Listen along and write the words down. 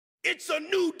It's a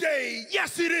new day.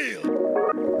 Yes, it is.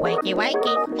 Wakey,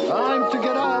 wakey. Time to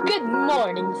get up. Good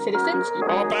morning, citizens.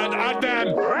 Open and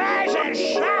then Rise and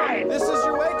shine. This is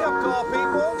your wake-up call,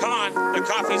 people. come on, the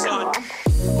coffee's on.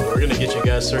 We're going to get you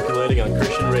guys circulating on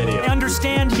Christian radio. I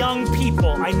understand young people.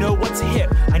 I know what's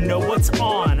hip. I know what's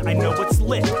on. I know what's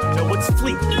lit. I know what's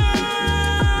fleet.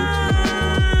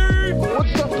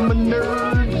 What's up, my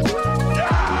nerds?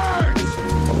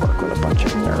 I work with a bunch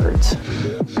of nerds.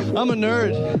 I'm a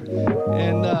nerd,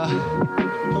 and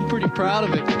I'm pretty proud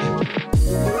of it.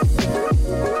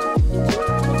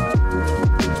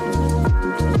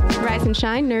 Rise and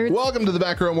shine, nerds. Welcome to the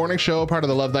Back Row Morning Show, part of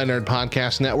the Love Thy Nerd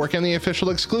Podcast Network and the official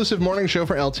exclusive morning show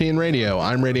for LTN Radio.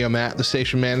 I'm Radio Matt, the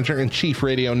station manager and chief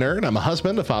radio nerd. I'm a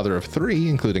husband, a father of 3,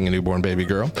 including a newborn baby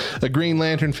girl, a Green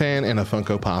Lantern fan, and a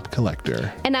Funko Pop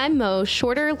collector. And I'm Mo,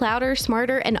 shorter, louder,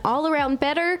 smarter, and all around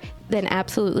better than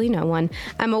absolutely no one.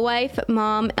 I'm a wife,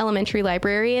 mom, elementary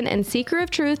librarian, and seeker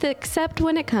of truth, except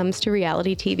when it comes to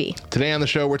reality TV. Today on the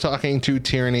show, we're talking to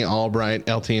Tieranie Albright,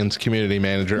 LTN's community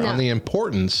manager, on the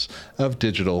importance of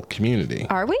digital community.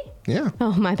 Are we? Yeah.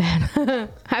 Oh, my bad.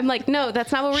 I'm like, no,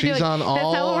 that's not what we're doing. She's on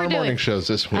all our morning doing. shows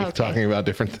this week talking about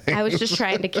different things. I was just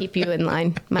trying to keep you in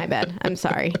line. My bad. I'm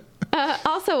sorry.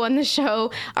 Also on the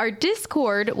show, our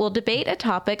Discord will debate a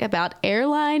topic about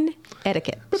airline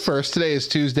etiquette. But first, today is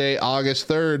Tuesday, August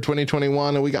 3rd,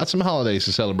 2021, and we got some holidays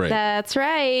to celebrate. That's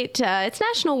right. It's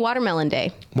National Watermelon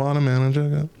Day. Watermelon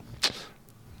sugar.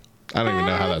 I don't even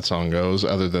know how that song goes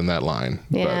other than that line.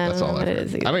 Yeah, but that's all I I've don't know heard. what it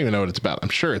is either. I don't even know what it's about. I'm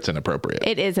sure it's inappropriate.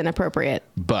 It is inappropriate.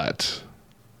 But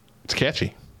it's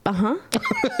catchy. Uh-huh.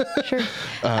 Sure.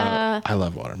 I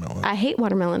love watermelon. I hate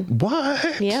watermelon.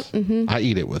 What? Yep. Mm-hmm. I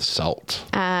eat it with salt.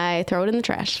 I throw it in the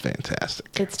trash.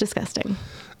 Fantastic. It's disgusting.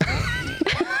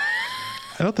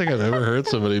 I don't think I've ever heard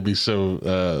somebody be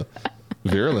so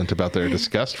virulent about their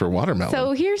disgust for watermelon.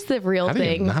 So here's the real How do you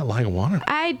thing. not like watermelon?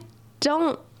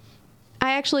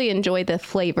 I actually enjoy the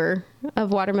flavor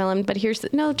of watermelon, but just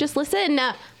listen.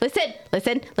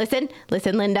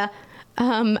 Listen, Linda.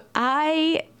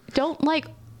 I don't like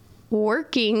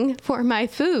working for my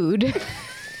food.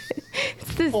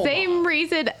 It's the same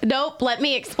reason. Nope, let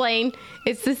me explain.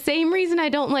 It's the same reason I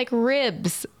don't like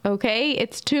ribs, okay?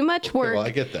 It's too much work. Well, I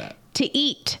get that. To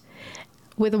eat.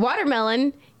 With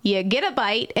watermelon, you get a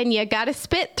bite and you got to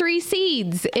spit 3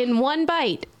 seeds in one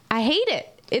bite. I hate it.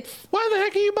 Why the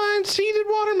heck are you buying seeded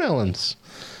watermelons?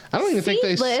 I don't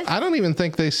even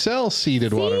think they sell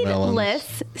seeded watermelons.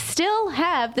 Seedless still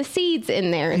have the seeds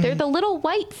in there. They're the little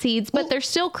white seeds, but they're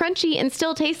still crunchy and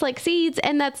still taste like seeds,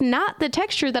 and that's not the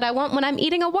texture that I want when I'm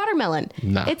eating a watermelon.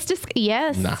 Nah. It's just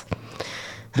yes. Nah.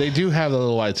 They do have the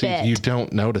little white seeds. Bet. You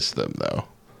don't notice them though.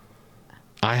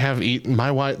 I have eaten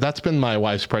that's been my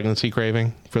wife's pregnancy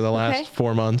craving for the last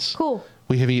 4 months. Cool.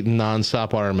 We have eaten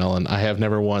nonstop watermelon. I have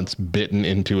never once bitten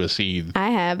into a seed. I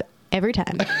have every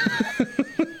time.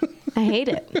 I hate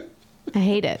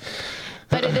it.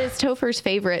 But it is Topher's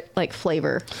favorite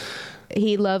flavor.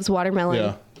 He loves watermelon.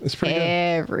 Yeah, it's pretty good.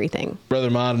 Everything. Brother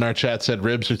Mod in our chat said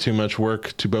ribs are too much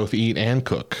work to both eat and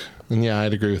cook. And yeah,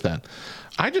 I'd agree with that.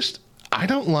 I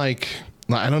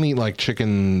don't eat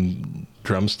chicken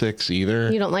drumsticks either.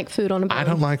 You don't like food on a bone? I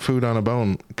don't like food on a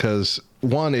bone because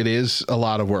 1, it is a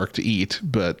lot of work to eat,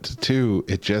 but 2,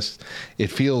 it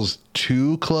feels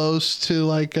too close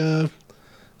to a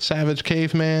savage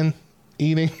caveman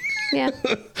eating. Yeah.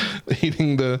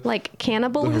 Eating the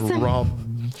cannibalism. the raw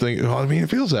thing. Well, I mean, it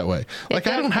feels that way. I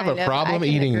don't have a problem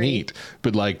eating meat,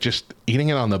 but just eating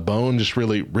it on the bone just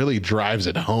really, really drives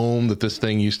it home that this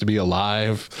thing used to be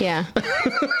alive. Yeah.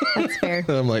 That's fair.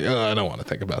 And I'm like, I don't want to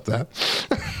think about that.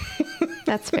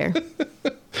 That's fair.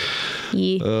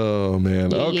 Yeah. Oh,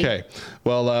 man. Yeah. Okay.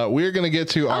 Well, we're going to get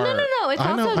to our... No. It's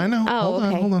I know. Oh,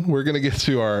 Hold on. We're going to get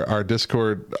to our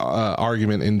Discord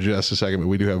argument in just a second, but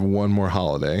we do have one more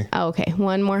holiday. Oh, okay.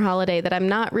 One more holiday that I'm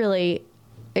not really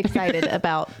excited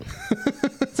about.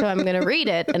 So I'm going to read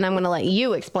it, and I'm going to let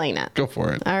you explain it. Go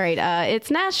for it. All right.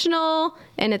 It's National,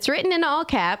 and it's written in all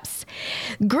caps,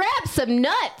 Grab Some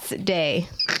Nuts Day.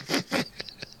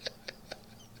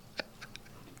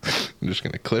 I'm just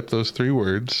going to clip those 3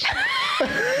 words.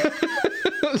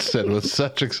 Said with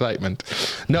such excitement.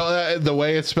 No, the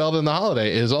way it's spelled in the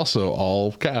holiday is also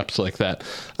all caps like that.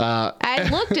 I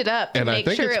looked it up to make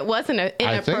sure it wasn't inappropriate.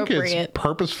 I think it's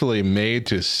purposefully made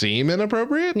to seem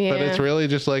inappropriate, but it's really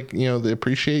just they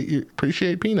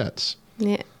appreciate peanuts.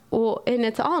 Yeah. Well, and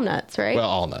it's all nuts, right? Well,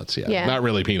 all nuts, yeah. Not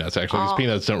really peanuts, actually, because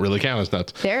peanuts don't really count as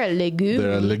nuts. They're a legume.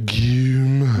 They're a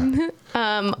legume.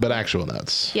 But actual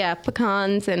nuts. Yeah,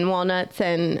 pecans and walnuts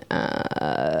and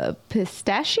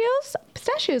pistachios.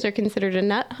 Pistachios are considered a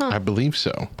nut, huh? I believe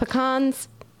so. Pecans,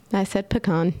 I said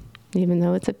pecan, even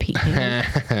though it's a pecan.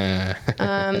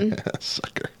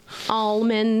 Sucker.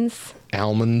 Almonds.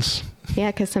 Almonds.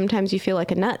 Yeah, because sometimes you feel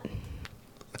like a nut,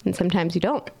 and sometimes you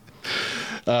don't.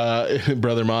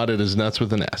 Brother Mod, it is nuts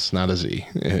with an S, not a Z.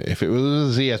 If it was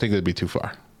a Z, I think that'd be too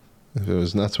far. If it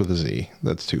was nuts with a Z,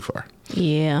 that's too far.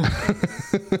 Yeah.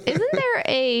 Isn't there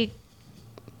a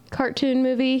cartoon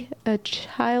movie, a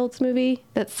child's movie,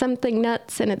 that's something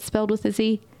nuts and it's spelled with a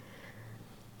Z?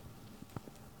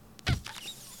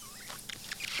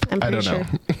 I don't know.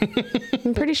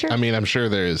 I'm pretty sure. I mean, I'm sure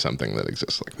there is something that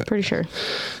exists like that. Pretty sure.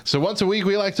 So once a week,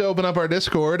 we like to open up our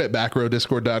Discord at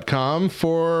backrowdiscord.com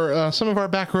for some of our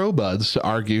back row buds to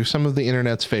argue some of the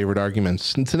internet's favorite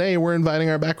arguments. And today, we're inviting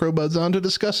our back row buds on to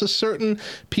discuss a certain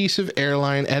piece of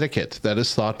airline etiquette that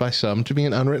is thought by some to be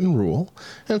an unwritten rule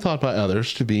and thought by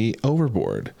others to be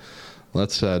overboard.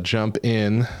 Let's jump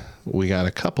in. We got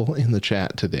a couple in the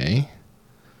chat today.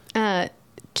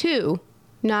 Two,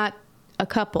 not a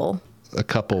couple. A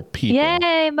couple people.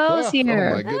 Yay, Mo's here.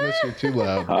 Oh my goodness, you're too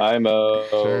loud. Hi, Mo.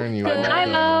 Turn you Hi,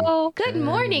 down. Mo. Good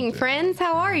morning, friends.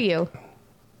 How are you?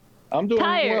 I'm doing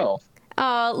Tired. well.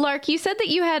 Lark, you said that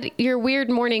you had your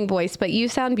weird morning voice, but you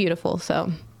sound beautiful,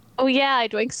 so. Oh, yeah, I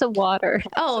drank some water.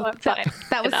 Oh, so I'm fine.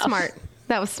 that was Enough. smart.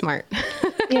 That was smart.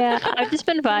 Yeah, I've just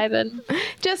been vibing.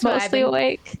 Just Mostly vibing.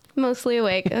 awake. Mostly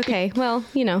awake. Okay, well,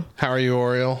 you know. How are you,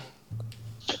 Oriole?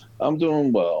 I'm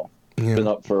doing well. Yeah. Been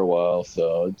up for a while,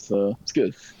 so it's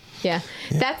good. Yeah.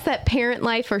 That's that parent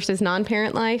life versus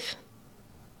non-parent life.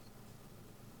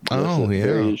 Oh, That yeah.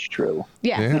 is true.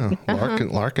 Yeah. Yeah.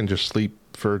 Lark can just sleep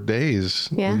for days.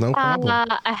 Yeah. No problem.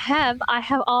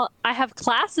 I have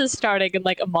classes starting in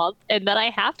like a month, and then I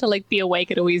have to like be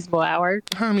awake at a reasonable hour.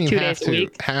 I mean, 2 have days a to.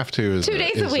 week. Have to is 2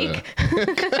 days a week.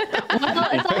 Well,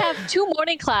 if I have 2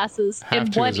 morning classes Have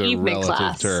and to 1 is a evening relative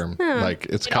class. term. Like,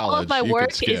 it's And college. all of my you could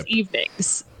work skip. is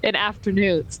evenings and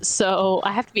afternoons, so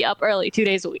I have to be up early 2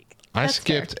 days a week. I That's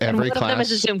skipped And every one of them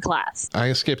is a class. Zoom class.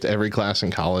 I skipped every class in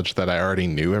college that I already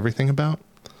knew everything about.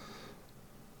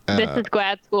 This is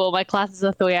grad school. My classes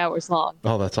are 3 hours long.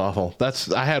 Oh, that's awful.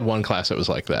 I had one class that was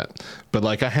like that, but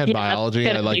like I had Yeah, biology.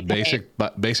 that's I like gonna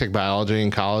be basic biology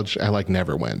in college. I like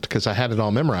never went because I had it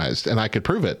all memorized and I could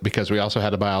prove it because we also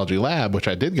had a biology lab, which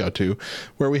I did go to,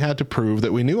 where we had to prove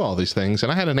that we knew all these things.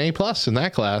 And I had an A+ in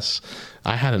that class.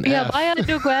 I had an Yeah, F. my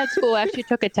new grad school actually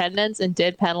took attendance and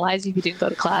did penalize you if you didn't go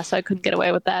to class, so I couldn't get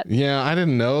away with that. Yeah, I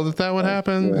didn't know that would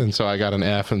happen, and so I got an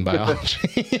F in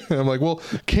biology. And I'm like, well,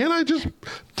 can't I just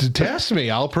test me?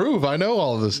 I'll prove I know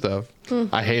all of this stuff.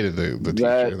 I hated the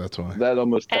teacher. That's why. That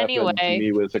almost happened Anyway, to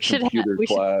me with a we should computer we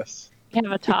should- class. We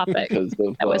have a topic Because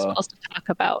of, that we're supposed to talk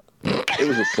about. it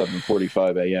was a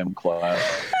 7:45 a.m. class,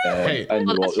 and Hey. I knew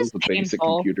Well, that's it was just a basic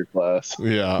painful. computer class.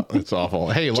 Yeah, it's awful.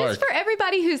 Hey, Lark. Just for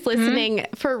everybody who's listening,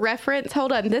 for reference,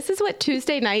 hold on. This is what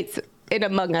Tuesday nights in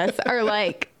Among Us are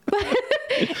like.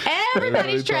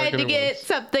 Everybody's trying to talking get about-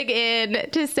 something in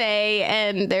to say,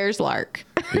 and there's Lark.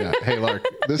 Yeah. Hey, Lark.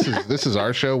 This is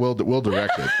our show. We'll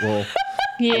direct it.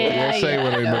 Yeah, We'll say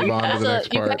when we move on to the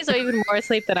next You part. guys are even more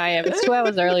asleep than I am. It's 2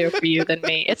 hours earlier for you than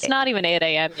me. It's not even 8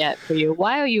 a.m. yet for you.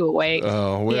 Why are you awake?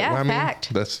 Oh, Yeah, I mean,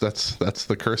 fact. that's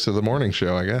the curse of the morning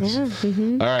show, I guess.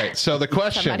 All right. So the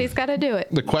question. Somebody's got to do it.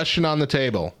 The question on the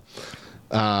table.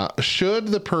 Should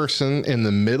the person in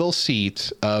the middle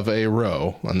seat of a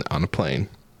row on a plane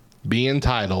be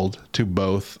entitled to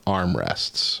both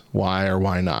armrests? Why or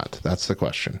why not? That's the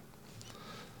question.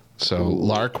 So,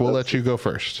 Lark, we'll let you go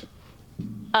first.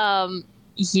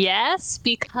 Yes,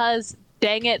 because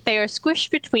dang it, they are squished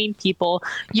between people.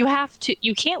 You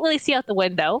can't really see out the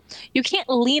window. You can't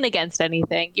lean against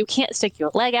anything. You can't stick your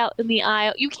leg out in the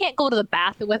aisle. You can't go to the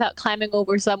bathroom without climbing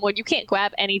over someone. You can't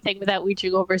grab anything without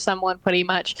reaching over someone, pretty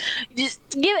much. Just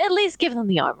at least give them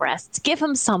the armrests. Give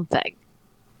them something.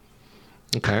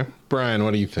 Okay. Brian,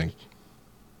 what do you think?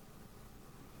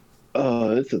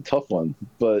 It's a tough one,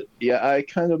 but yeah, I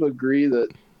kind of agree that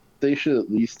they should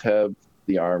at least have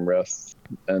the armrests,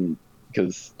 and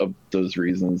because of those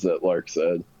reasons that Lark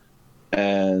said.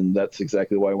 And that's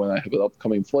exactly why when I have an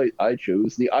upcoming flight, I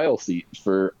chose the aisle seat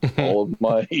for all of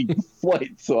my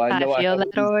flights. So I know feel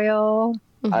that, Oriole.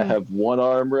 I have one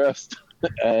armrest,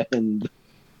 and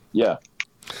yeah,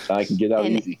 I can get out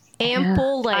And easy.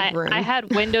 ample leg room. I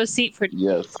had window seat for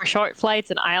short flights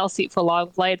and aisle seat for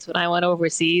long flights when I went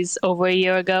overseas over a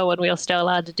year ago when we were still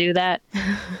allowed to do that.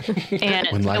 And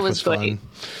When life it was great.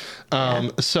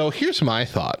 fun. So here's my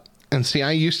thought. And see,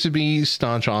 I used to be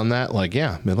staunch on that. Like,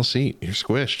 yeah, middle seat, you're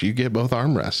squished. You get both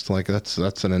armrests. Like, that's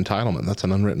an entitlement. That's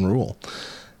an unwritten rule.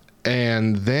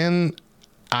 And then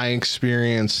I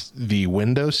experienced the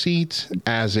window seat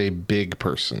as a big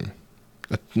person.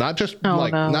 Not just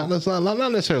not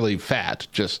necessarily fat,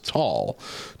 just tall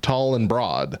and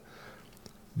broad.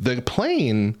 The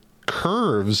plane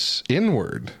curves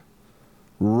inward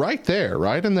right there,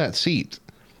 right in that seat.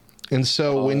 And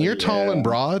so when you're tall and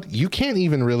broad, you can't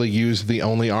even really use the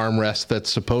only armrest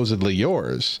that's supposedly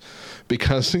yours,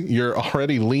 because you're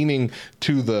already leaning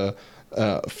to the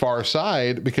far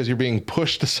side because you're being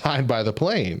pushed aside by the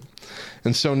plane.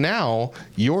 And so now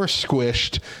you're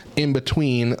squished in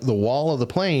between the wall of the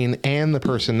plane and the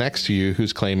person next to you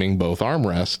who's claiming both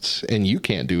armrests, and you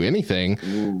can't do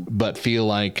anything but feel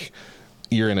like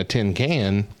you're in a tin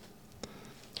can.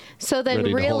 So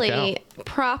then really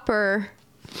proper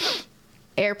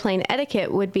airplane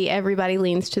etiquette would be everybody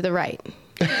leans to the right.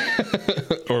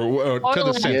 or to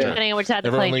the center. Depending on which side the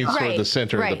Everyone plane leans toward the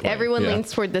center of the plane. Everyone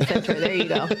leans toward the center. There you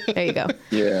go. There you go.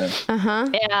 Yeah.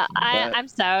 Yeah, I'm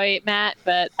sorry, Matt,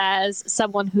 but as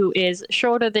someone who is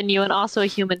shorter than you and also a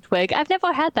human twig, I've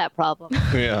never had that problem.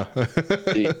 Yeah.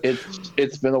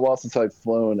 It's been a while since I've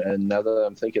flown, and now that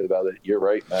I'm thinking about it, you're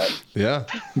right, Matt. Yeah.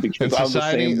 Because and I'm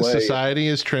the same way. society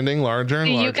is trending larger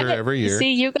and larger every year.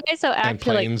 See, you guys are and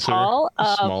actually planes tall.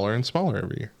 are smaller and smaller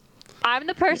every year. I'm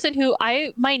the person who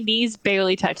my knees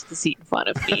barely touch the seat in front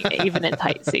of me, even in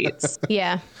tight seats.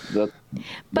 Yeah. That's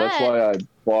why I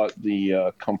bought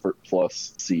the Comfort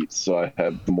Plus seats, so I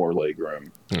have more leg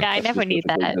room. Yeah, I never need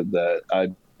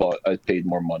that. I paid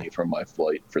more money for my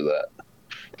flight for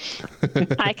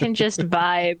that. I can just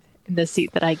vibe in the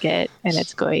seat that I get, and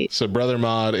it's great. So Brother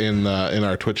Mod in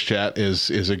our Twitch chat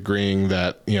is agreeing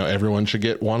that everyone should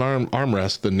get one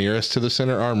armrest. The nearest to the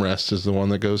center armrest is the one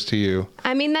that goes to you.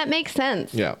 I mean, that makes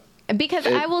sense. Yeah. Because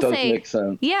It I will does say, make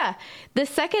sense. yeah, the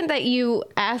second that you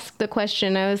asked the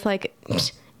question, I was like,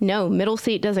 no, middle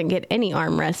seat doesn't get any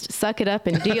armrest. Suck it up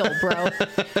and deal, bro.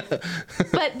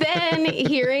 But then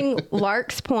hearing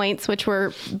Lark's points, which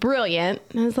were brilliant,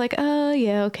 I was like, oh,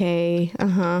 yeah, okay,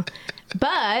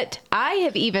 But I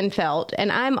have even felt, and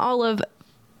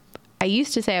I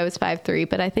used to say I was 5'3",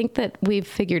 but I think that we've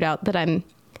figured out that I'm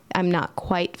not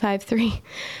quite 5'3".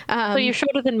 So you're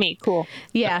shorter than me. Cool.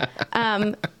 Yeah.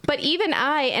 But even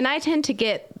I tend to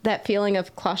get that feeling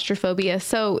of claustrophobia.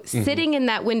 So sitting in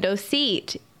that window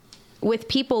seat with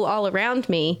people all around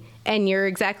me, and you're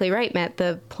exactly right, Matt,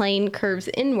 the plane curves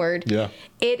inward. Yeah.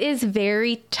 It is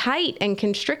very tight and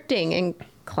constricting and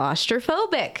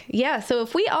claustrophobic. Yeah. So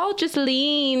if we all just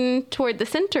lean toward the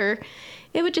center,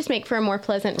 it would just make for a more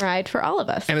pleasant ride for all of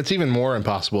us. And it's even more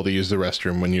impossible to use the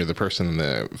restroom when you're the person in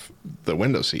the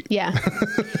window seat. Yeah.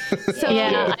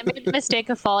 I made the mistake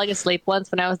of falling asleep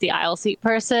once when I was the aisle seat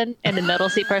person and the middle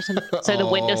seat person. So the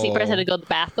window seat person had to go to the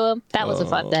bathroom. That was a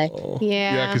fun day.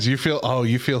 Yeah. Yeah, because you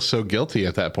feel so guilty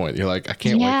at that point. You're like, I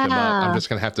can't wake them up. I'm just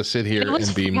going to have to sit here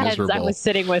and be miserable. I was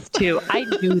sitting with too. I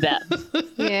knew them.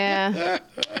 Yeah.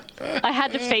 I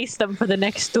had to face them for the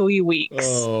next 3 weeks.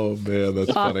 Oh, man,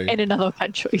 that's funny. In another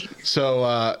country.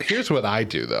 So here's what I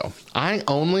do, though. I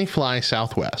only fly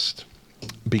Southwest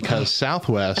because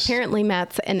Southwest... Apparently,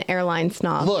 Matt's an airline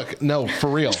snob. Look, no,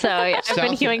 for real. Sorry, I've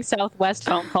been hearing Southwest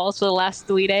phone calls for the last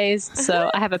 3 days,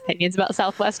 so I have opinions about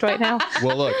Southwest right now.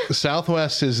 Well, look,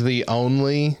 Southwest is the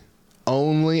only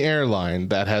airline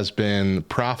that has been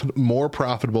more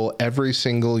profitable every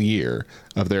single year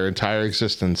of their entire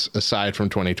existence, aside from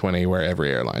 2020, where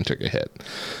every airline took a hit,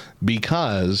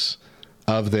 because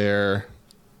of their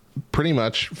pretty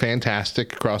much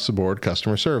fantastic across the board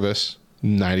customer service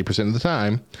 90% of the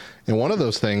time. And one of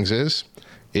those things is,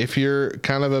 if you're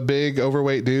kind of a big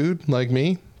overweight dude like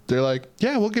me, they're like,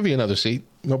 yeah, we'll give you another seat,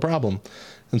 no problem.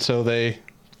 And so they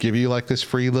give you like this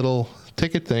free little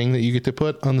ticket thing that you get to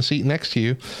put on the seat next to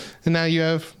you, and now you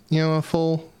have a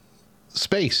full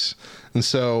space. And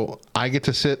so I get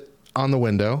to sit on the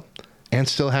window and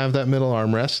still have that middle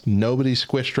armrest. Nobody's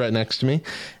squished right next to me,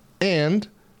 and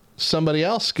somebody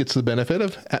else gets the benefit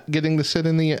of getting to sit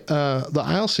in the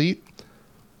aisle seat,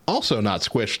 also not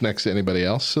squished next to anybody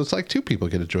else. So it's like two people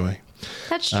get a joy.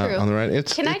 That's true. On the right,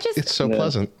 it's so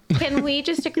pleasant. Can we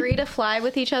just agree to fly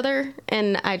with each other,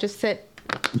 and I just sit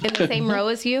in the same row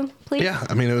as you, please? Yeah,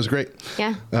 I mean, it was great.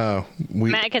 Yeah.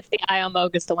 Matt gets the eye on Mo,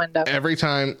 gets the window. Every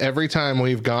time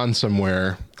we've gone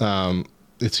somewhere,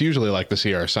 it's usually like the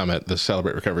CR Summit, the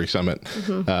Celebrate Recovery Summit.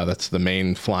 That's the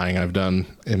main flying I've done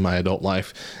in my adult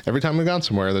life. Every time we've gone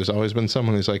somewhere, there's always been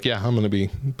someone who's like, yeah, I'm going to be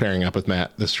pairing up with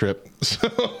Matt this trip. So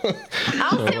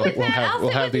we'll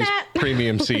have these Matt.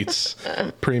 premium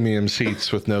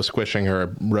seats with no squishing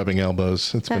or rubbing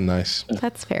elbows. It's been nice.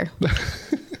 That's fair.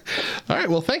 All right.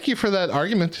 Well, thank you for that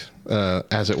argument,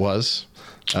 as it was.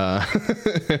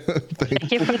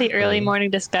 Thank you for the early morning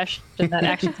discussion that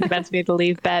actually prevents me to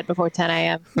leave bed before 10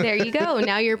 a.m. There you go.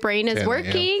 Now your brain is 10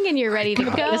 working and you're ready to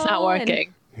go. It's not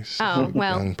working. Oh,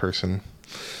 well. Young person.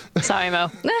 Sorry, Mo.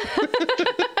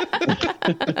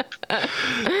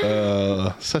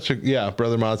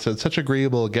 Brother Mod said such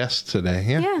agreeable guests today.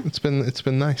 Yeah. It's been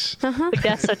nice. The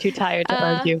guests are too tired to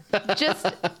argue.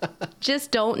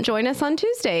 Just don't join us on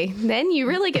Tuesday. Then you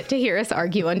really get to hear us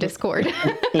argue on Discord.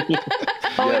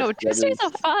 No, Tuesdays are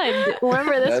fun.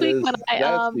 Remember this week when I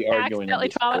accidentally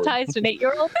traumatized an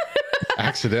 8-year-old?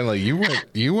 Accidentally, you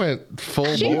went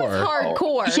full She bore. was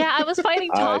hardcore. Yeah, I was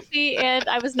fighting Toffee and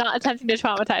I was not attempting to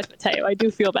traumatize Mateo. I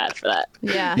do feel bad for that.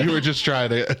 Yeah. You were just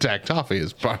trying to attack Toffee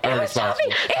as hard as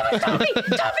possible. It was Toffee.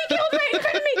 Toffee killed right in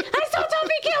front of me. I saw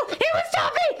Toffee kill. It was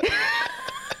Toffee.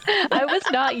 I was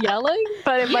not yelling,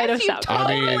 but it might have sounded.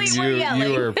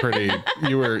 You were pretty.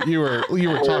 You were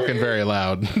talking very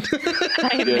loud. I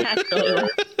am naturally.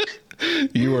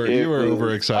 You were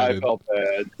overexcited. I felt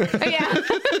bad. Yeah.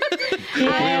 We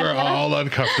were all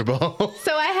uncomfortable.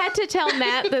 So I had to tell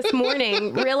Matt this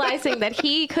morning, realizing that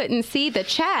he couldn't see the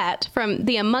chat from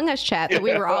the Among Us chat that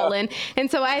we were all in.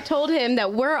 And so I told him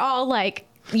that we're all like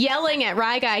yelling at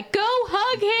Rye Guy, go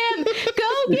hug him.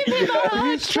 Go give him a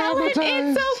hug. Tell him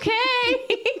it's okay.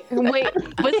 Wait,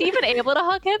 was he even able to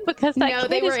hug him? Because that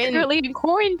they kid were is currently in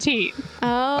quarantine. Oh,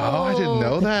 I didn't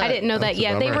know that. I didn't know that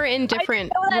yet. They were in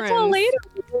different rooms. That's all later.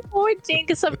 In quarantine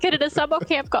because some kid at a summer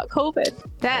camp got COVID.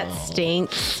 That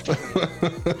stinks. All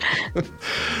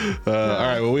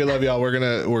right. Well, we love y'all. We're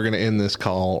gonna end this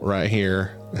call right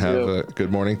here. Have a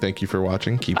good morning. Thank you for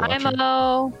watching. Keep watching. Bye,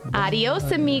 Mo. Adios,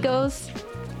 amigos.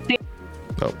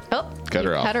 Oh, cut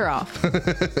her off. Cut her off.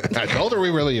 I told her we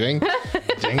were leaving.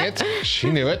 Dang it. She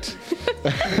knew it.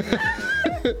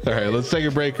 All right, let's take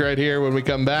a break right here. When we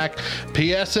come back,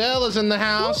 PSL is in the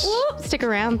house. Whoop, whoop. Stick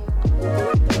around.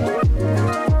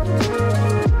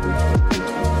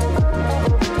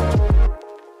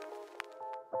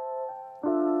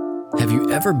 Have you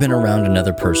ever been around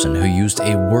another person who used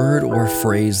a word or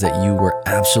phrase that you were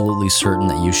absolutely certain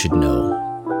that you should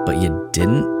know, but you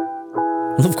didn't?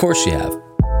 Well, of course you have.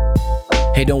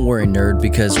 Hey, don't worry, nerd,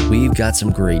 because we've got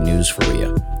some great news for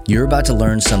you. You're about to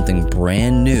learn something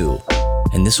brand new,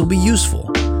 and this will be useful.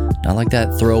 Not like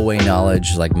that throwaway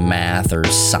knowledge like math or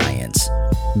science.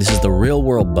 This is the real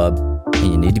world, bub, and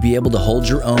you need to be able to hold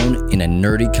your own in a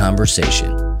nerdy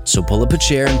conversation. So pull up a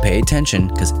chair and pay attention,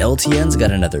 because LTN's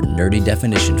got another nerdy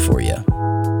definition for you.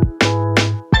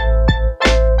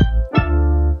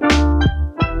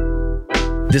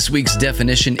 This week's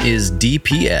definition is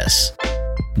DPS.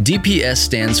 DPS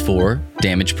stands for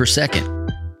damage per second.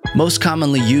 Most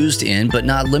commonly used in, but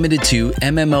not limited to,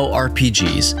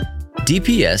 MMORPGs,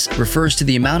 DPS refers to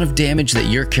the amount of damage that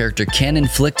your character can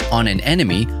inflict on an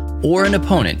enemy or an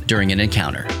opponent during an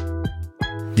encounter.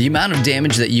 The amount of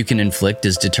damage that you can inflict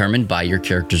is determined by your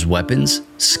character's weapons,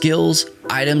 skills,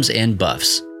 items, and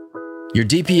buffs. Your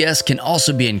DPS can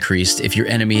also be increased if your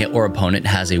enemy or opponent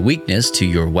has a weakness to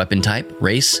your weapon type,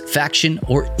 race, faction,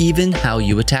 or even how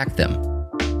you attack them.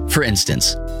 For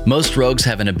instance, most rogues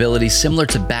have an ability similar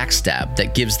to Backstab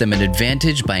that gives them an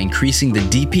advantage by increasing the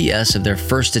DPS of their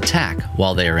first attack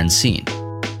while they are unseen.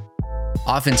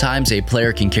 Oftentimes, a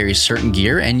player can carry certain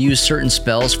gear and use certain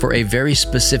spells for a very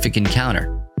specific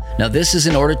encounter. Now, this is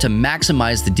in order to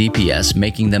maximize the DPS,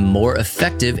 making them more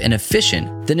effective and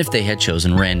efficient than if they had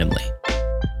chosen randomly.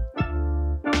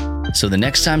 So the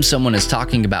next time someone is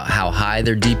talking about how high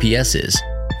their DPS is,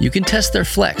 you can test their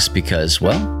flex because,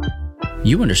 well,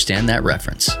 you understand that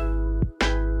reference.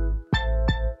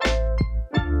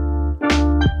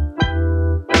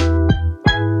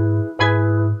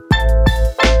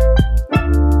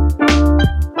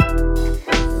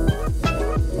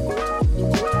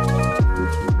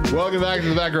 Welcome back to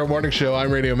the Back Row Morning Show.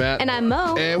 I'm Radio Matt. And I'm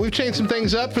Mo. And we've changed some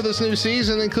things up for this new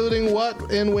season, including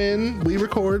what and when we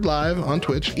record live on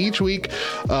Twitch. Each week,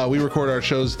 we record our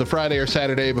shows the Friday or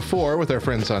Saturday before with our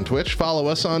friends on Twitch. Follow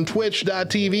us on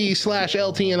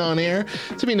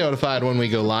twitch.tv/LTNOnAir to be notified when we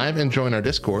go live, and join our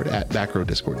Discord at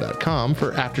backrowdiscord.com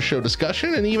for after-show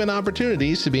discussion and even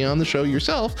opportunities to be on the show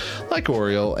yourself, like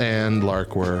Oriole and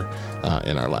Lark were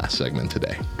in our last segment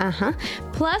today.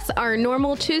 Plus, our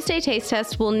normal Tuesday taste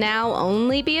test will now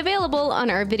only be available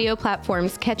on our video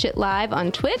platforms. Catch it live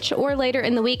on Twitch or later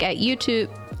in the week at YouTube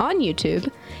at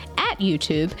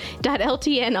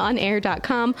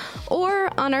youtube.ltnonair.com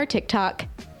or on our TikTok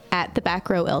at the Back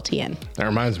Row LTN. That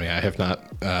reminds me, I have not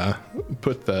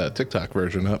put the TikTok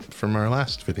version up from our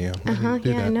last video.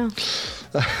 I know.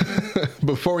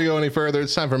 Before we go any further,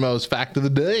 it's time for Mo's Fact of the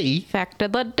Day. Fact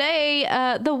of the day.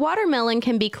 The watermelon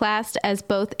can be classed as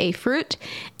both a fruit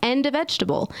and a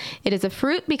vegetable. It is a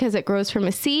fruit because it grows from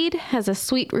a seed, has a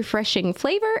sweet, refreshing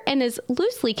flavor, and is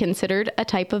loosely considered a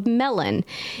type of melon.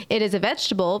 It is a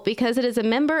vegetable because it is a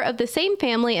member of the same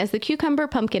family as the cucumber,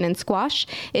 pumpkin, and squash.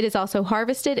 It is also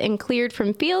harvested and cleared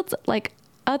from fields like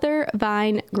other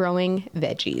vine-growing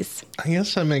veggies. I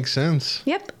guess that makes sense.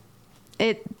 Yep.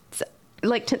 It's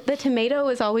like the tomato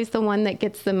is always the one that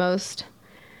gets the most.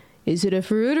 Is it a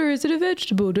fruit or is it a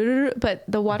vegetable? But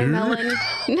the watermelon.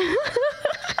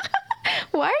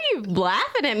 Why are you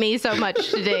laughing at me so much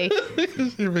today?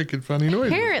 You're making funny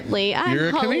noises. Apparently, I'm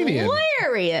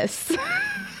hilarious.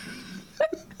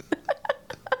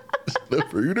 The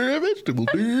fruit or a vegetable,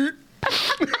 dude.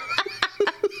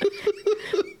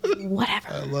 Whatever.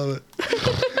 I love it.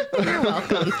 You're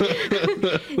welcome.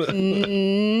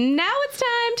 Now it's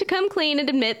time to come clean and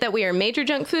admit that we are major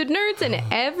junk food nerds, and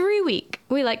every week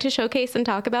we like to showcase and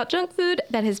talk about junk food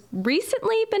that has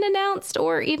recently been announced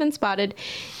or even spotted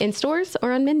in stores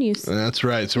or on menus. That's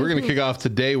right. So we're going to kick off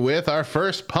today with our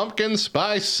first pumpkin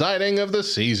spice sighting of the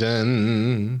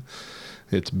season.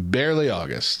 It's barely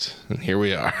August, and here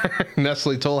we are.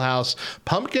 Nestle Toll House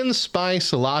pumpkin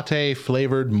spice latte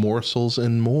flavored morsels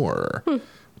and more,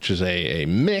 which is a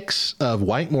mix of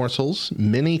white morsels,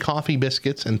 mini coffee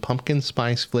biscuits, and pumpkin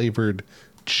spice flavored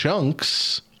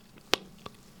chunks.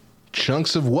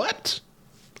 Chunks of what?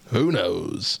 Who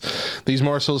knows? These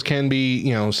morsels can be,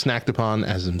 snacked upon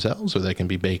as themselves, or they can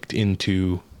be baked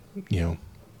into,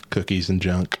 cookies and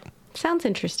junk. Sounds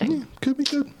interesting. Yeah, could be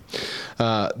good.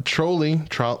 Trolley.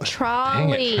 Dang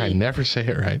it, I never say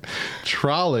it right.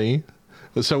 Trolley.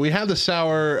 So we had the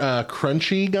sour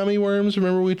crunchy gummy worms.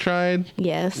 Remember we tried?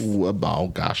 Yes. Oh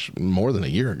gosh, more than a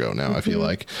year ago now, I feel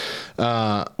like.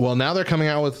 Well, now they're coming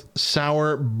out with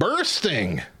sour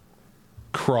bursting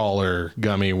crawler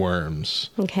gummy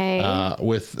worms. Okay.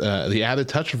 With the added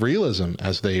touch of realism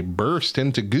as they burst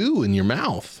into goo in your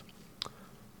mouth.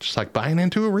 Just like biting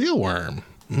into a real worm.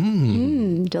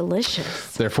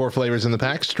 Delicious. There are 4 flavors in the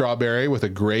pack. Strawberry with a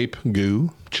grape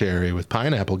goo, cherry with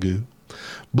pineapple goo,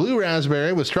 blue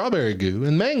raspberry with strawberry goo,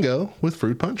 and mango with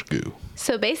fruit punch goo.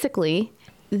 So basically,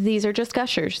 these are just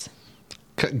gushers.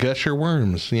 Gusher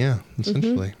worms, yeah,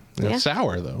 essentially. Yeah.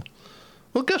 Sour, though.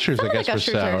 Well, gushers, I guess, were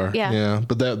sour. Yeah,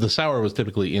 but the sour was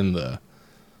typically in the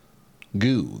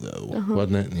goo, though,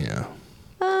 wasn't it? Yeah.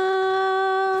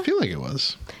 I feel like it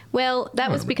was. Well, that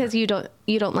was because you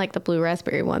don't like the blue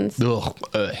raspberry ones. Ugh.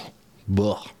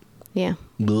 Blah. Yeah.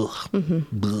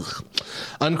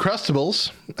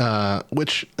 Uncrustables,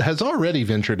 which has already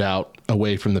ventured out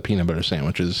away from the peanut butter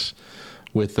sandwiches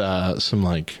with some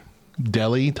like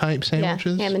deli type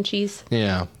sandwiches. Yeah, ham and cheese.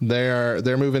 Yeah,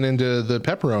 they're moving into the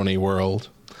pepperoni world.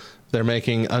 They're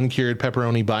making uncured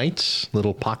pepperoni bites,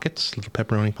 little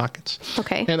pepperoni pockets.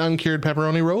 Okay. And uncured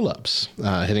pepperoni roll-ups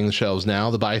hitting the shelves now.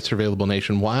 The bites are available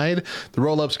nationwide. The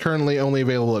roll-ups currently only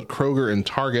available at Kroger and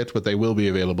Target, but they will be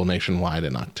available nationwide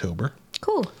in October.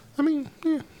 Cool. I mean,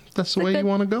 yeah, that's the way you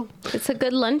want to go. It's a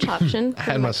good lunch option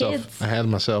for my kids. I had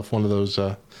myself one of those,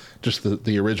 just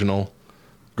the original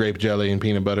grape jelly and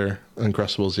peanut butter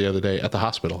Uncrustables the other day at the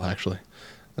hospital, actually.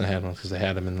 I had one because they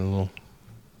had them in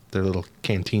their little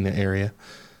cantina area.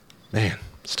 Man,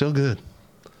 still good.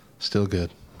 Still good.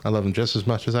 I love them just as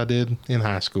much as I did in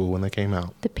high school when they came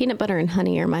out. The peanut butter and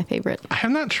honey are my favorite. I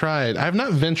have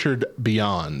not ventured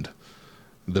beyond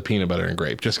the peanut butter and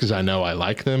grape just because I know I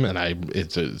like them and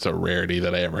it's a rarity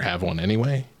that I ever have one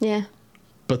anyway. Yeah.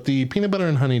 But the peanut butter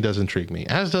and honey does intrigue me,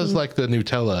 as does like the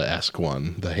Nutella-esque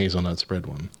one, the hazelnut spread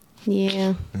one.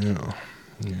 Yeah. Yeah.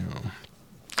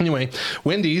 Anyway,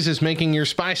 Wendy's is making your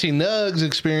spicy nugs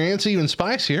experience even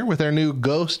spicier with their new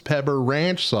Ghost Pepper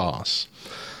Ranch sauce.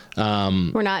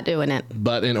 We're not doing it.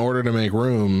 But in order to make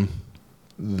room,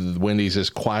 Wendy's is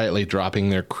quietly dropping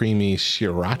their creamy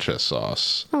sriracha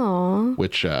sauce. Aww.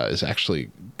 Which has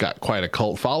actually got quite a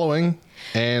cult following.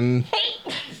 And,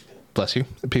 bless you,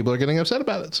 people are getting upset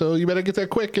about it. So you better get there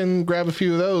quick and grab a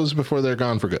few of those before they're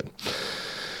gone for good.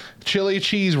 Chili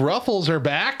cheese ruffles are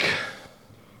back.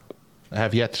 I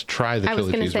have yet to try the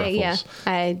chili cheese ruffles.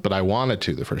 Yeah, but I wanted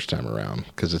to the first time around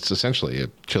because it's essentially a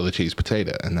chili cheese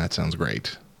potato, and that sounds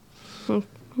great.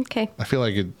 Okay. I feel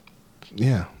like it,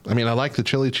 yeah. I mean, I like the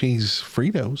chili cheese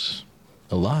Fritos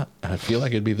a lot. I feel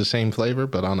like it'd be the same flavor,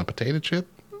 but on a potato chip.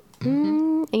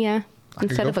 Yeah. I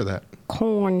could go for that.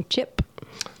 Corn chip.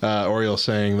 Oriel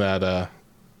saying that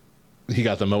he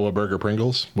got the Moa Burger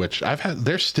Pringles, which I've had.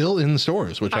 They're still in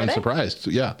stores, which I'm surprised.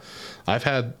 Yeah. I've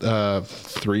had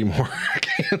 3 more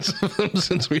cans of them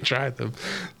since we tried them.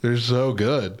 They're so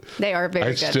good. They are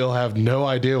very good. I still have no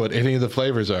idea what any of the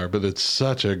flavors are, but it's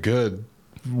such a good,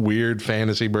 weird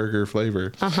fantasy burger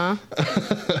flavor. I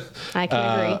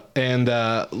can agree. And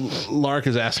Lark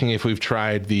is asking if we've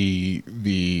tried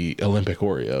the Olympic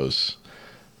Oreos,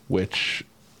 which...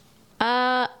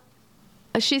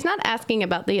 She's not asking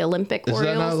about the Olympic Oreos. Is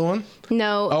that not the one?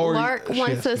 No, Lark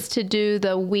wants us to do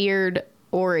the weird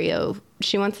Oreo.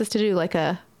 She wants us to do like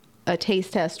a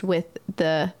taste test with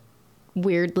the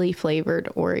weirdly flavored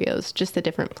Oreos, just the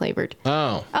different flavored.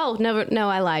 Oh, no,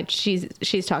 I lied.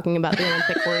 She's talking about the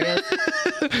Olympic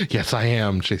Oreos. Yes, I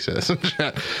am, she says.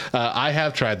 I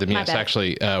have tried them. Yes,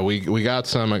 actually. We got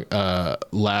some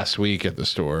last week at the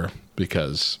store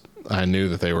because I knew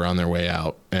that they were on their way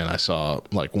out, and I saw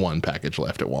like one package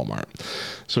left at Walmart.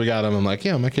 So we got them. I'm like,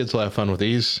 yeah, my kids will have fun with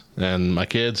these. And my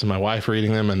kids and my wife are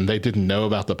eating them, and they didn't know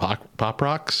about the Pop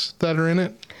Rocks that are in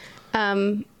it.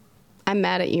 I'm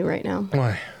mad at you right now.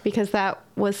 Why? Because that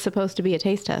was supposed to be a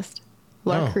taste test.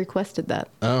 Lark requested that.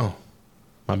 Oh,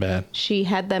 my bad. She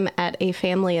had them at a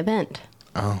family event.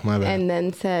 Oh, my bad. And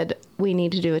then said, we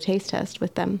need to do a taste test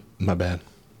with them. My bad.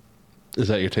 Is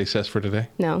that your taste test for today?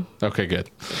 No. Okay, good.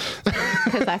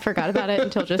 Because I forgot about it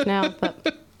until just now.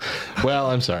 But. Well,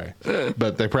 I'm sorry.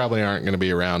 But they probably aren't going to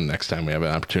be around next time we have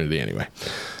an opportunity anyway.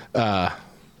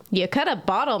 You could have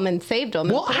bought them and saved them.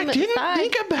 Well, I didn't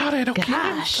think about it. Okay,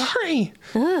 Gosh. I'm sorry.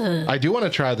 I do want to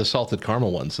try the salted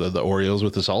caramel ones, the Oreos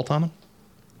with the salt on them.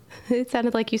 It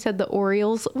sounded like you said the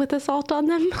Orioles with the salt on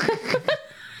them.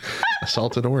 A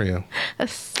salted Oreo. A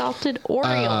salted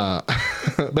Oreo.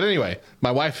 But anyway,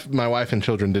 my wife and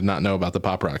children did not know about the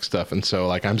Pop Rock stuff, and so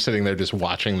like I'm sitting there just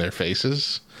watching their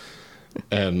faces,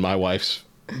 and my wife's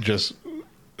just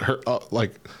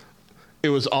like it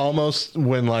was almost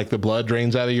when like the blood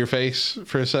drains out of your face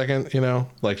for a second, you know,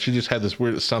 like she just had this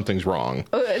weird something's wrong,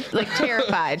 like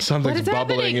terrified. Something's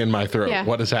bubbling happening? in my throat. Yeah.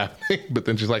 What is happening? But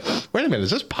then she's like, wait a minute, is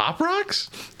this Pop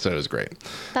Rocks? So it was great.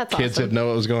 That's Kids awesome. didn't know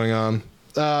what was going on.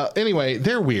 Anyway,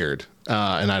 they're weird,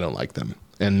 and I don't like them.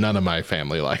 And none of my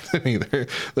family like them either.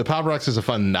 The Pop Rocks is a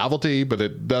fun novelty, but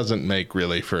it doesn't make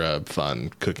really for a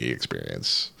fun cookie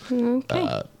experience.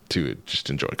 Okay. To just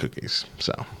enjoy cookies.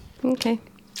 So. Okay.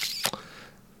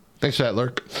 Thanks for that,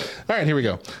 Lurk. All right, here we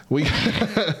go. We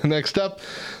next up,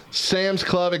 Sam's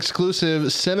Club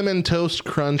exclusive Cinnamon Toast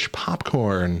Crunch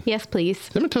popcorn. Yes, please.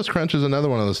 Cinnamon Toast Crunch is another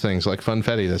one of those things like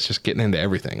Funfetti that's just getting into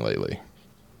everything lately.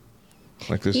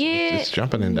 Like this, it's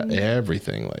jumping into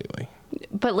everything lately.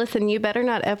 But listen, you better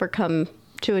not ever come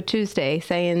to a Tuesday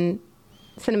saying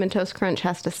Cinnamon Toast Crunch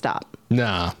has to stop.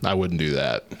 Nah, I wouldn't do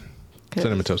that.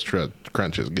 Cinnamon Toast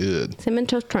Crunch is good. Cinnamon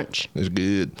Toast Crunch. It's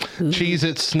good.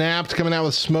 Cheez-It Snapped coming out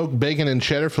with smoked bacon and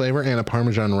cheddar flavor and a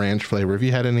Parmesan ranch flavor. Have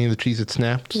you had any of the Cheez-It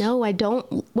Snapped? No, I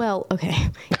don't. Well, okay.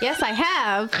 Yes, I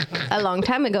have a long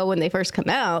time ago when they first come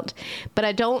out, but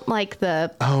I don't like the...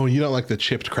 Oh, you don't like the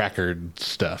chipped cracker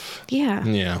stuff. Yeah.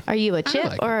 Yeah. Are you a chip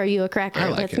like or are you a cracker?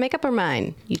 Let's make up our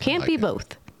mind. You can't be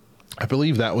both. I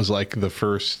believe that was like the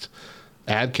first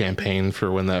ad campaign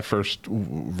for when that first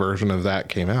version of that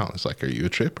came out. It's like, are you a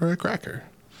chip or a cracker?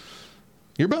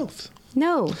 You're both.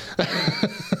 No.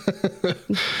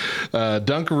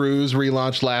 Dunkaroos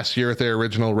relaunched last year with their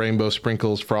original rainbow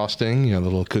sprinkles frosting, you know, the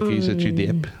little cookies that you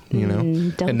dip, you know.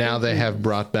 And now they have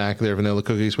brought back their vanilla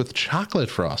cookies with chocolate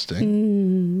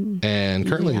frosting. And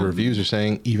currently the reviews are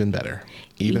saying even better.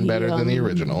 Even better than the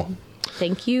original.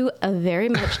 Thank you very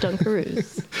much,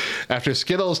 Dunkaroos. After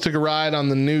Skittles took a ride on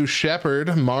the new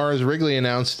Shepherd, Mars Wrigley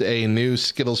announced a new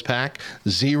Skittles pack,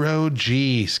 Zero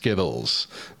G Skittles.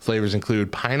 Flavors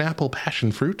include pineapple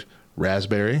passion fruit,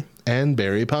 raspberry, and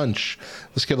berry punch.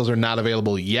 The Skittles are not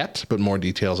available yet, but more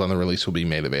details on the release will be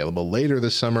made available later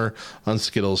this summer on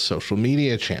Skittles' social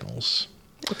media channels.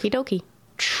 Okie dokie.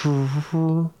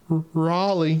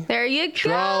 Trolley. There you go.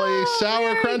 Trolley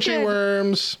sour crunchy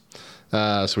worms.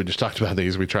 So we just talked about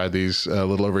these. We tried these a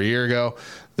little over a year ago.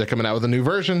 They're coming out with a new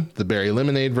version, the berry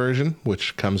lemonade version,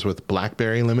 which comes with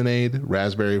blackberry lemonade,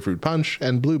 raspberry fruit punch,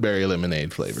 and blueberry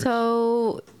lemonade flavors.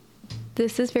 So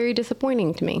this is very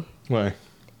disappointing to me. Why?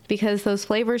 Because those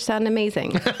flavors sound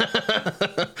amazing.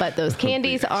 But those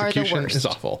candies are the worst. It's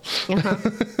awful.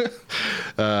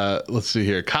 Let's see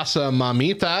here. Casa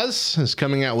Mamitas is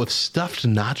coming out with stuffed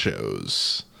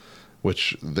nachos,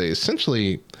 which they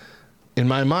essentially... In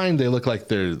my mind, they look like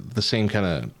they're the same kind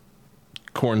of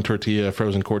corn tortilla,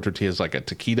 frozen corn tortillas, like a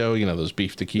taquito, you know, those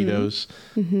beef taquitos.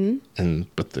 Mm-hmm.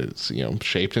 But it's, you know,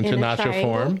 shaped into nacho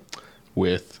form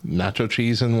with nacho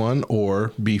cheese in one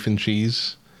or beef and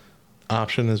cheese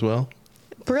option as well.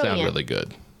 Brilliant. Sound really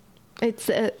good. It's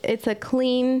a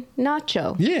clean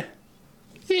nacho. Yeah.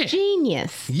 Yeah.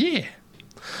 Genius. Yeah.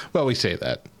 Well, we say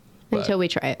that. Until we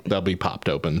try it. They'll be popped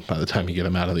open by the time you get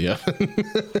them out of the oven.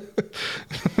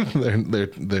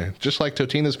 they're just like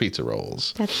Totino's pizza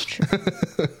rolls. That's true.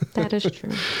 That is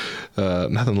true.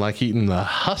 Nothing like eating the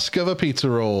husk of a pizza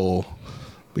roll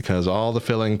because all the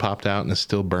filling popped out and is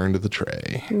still burned to the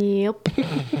tray. Yep.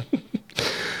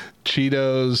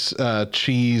 Cheetos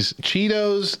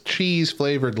cheese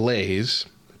flavored Lay's,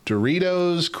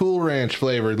 Doritos Cool Ranch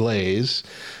flavored Lay's,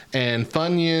 and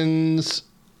Funyuns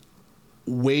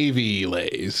wavy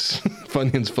Lay's,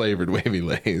 Funyuns flavored wavy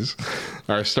Lay's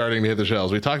are starting to hit the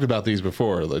shelves. We talked about these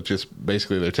before. Like just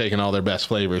basically they're taking all their best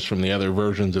flavors from the other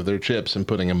versions of their chips and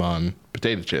putting them on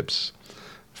potato chips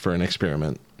for an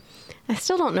experiment. I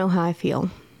still don't know how I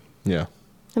feel. Yeah.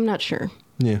 I'm not sure.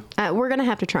 Yeah. We're going to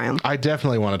have to try them. I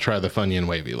definitely want to try the Funyun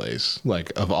wavy Lay's.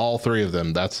 Like, of all three of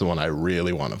them, that's the one I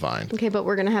really want to find. Okay, but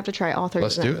we're going to have to try all three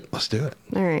of them. Let's do it.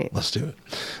 All right. Let's do it.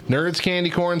 Nerds Candy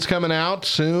Corn's coming out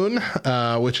soon,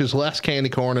 which is less candy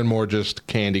corn and more just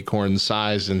candy corn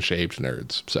sized and shaped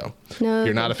nerds. So, no,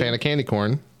 you're not a fan of candy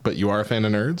corn, but you are a fan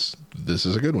of nerds. This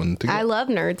is a good one to get. I love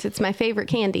nerds. It's my favorite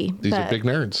candy. These are big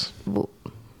nerds.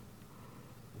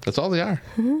 That's all they are.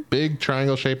 Mm-hmm. Big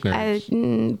triangle-shaped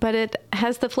nerds. But it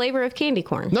has the flavor of candy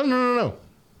corn. No.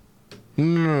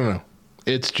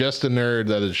 It's just a nerd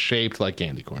that is shaped like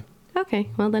candy corn. Okay,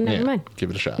 well then never mind. Give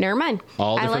it a shot. Never mind.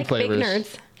 All different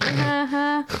flavors. I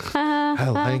like big nerds. I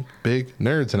like big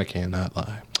nerds, and I cannot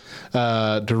lie.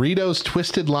 Doritos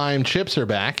Twisted Lime chips are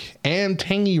back, and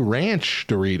Tangy Ranch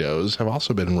Doritos have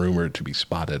also been rumored to be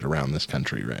spotted around this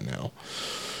country right now.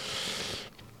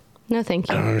 No, thank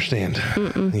you. I don't understand.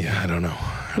 Yeah, I don't know.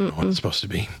 I don't know what it's supposed to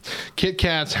be. Kit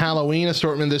Kat's Halloween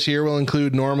assortment this year will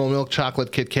include normal milk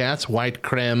chocolate Kit Kats, white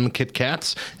creme Kit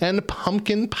Kats, and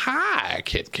pumpkin pie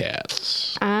Kit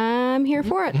Kats. I'm here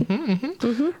for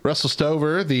it. Russell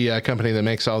Stover, the company that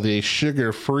makes all the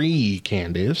sugar-free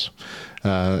candies,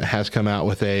 has come out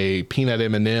with a peanut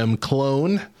M&M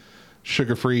clone.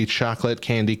 Sugar-free chocolate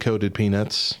candy-coated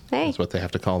peanuts. Hey. That's what they have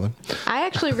to call them. I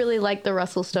actually really like the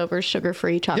Russell Stover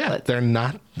sugar-free chocolate. Yeah, they're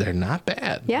not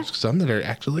bad. Yeah. There's some that are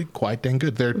actually quite dang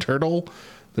good. They're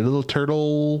little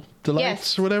turtle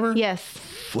delights or whatever. Yes.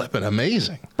 Flipping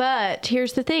amazing. But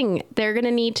here's the thing. They're going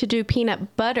to need to do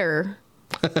peanut butter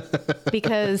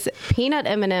because peanut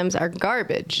M&Ms are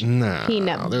garbage. No.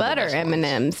 Peanut butter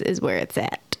M&Ms is where it's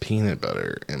at. Peanut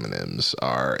butter M&Ms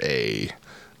are a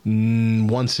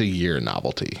once-a-year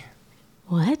novelty.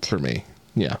 What? For me.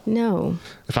 Yeah. No.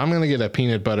 If I'm going to get a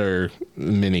peanut butter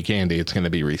mini candy, it's going to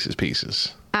be Reese's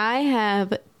Pieces. I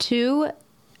have 2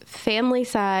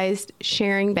 family-sized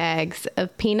sharing bags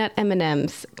of peanut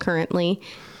M&Ms currently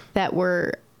that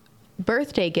were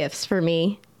birthday gifts for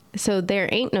me. So there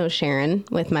ain't no sharing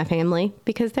with my family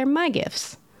because they're my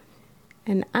gifts.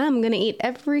 And I'm going to eat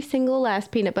every single last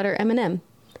peanut butter M&M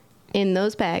in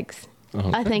those bags. Okay.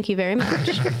 I thank you very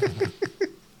much.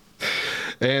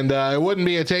 And it wouldn't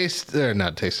be a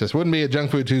wouldn't be a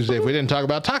Junk Food Tuesday if we didn't talk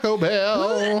about Taco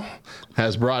Bell.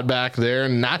 Has brought back their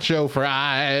nacho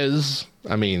fries.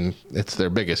 I mean, it's their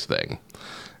biggest thing.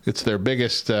 It's their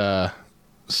biggest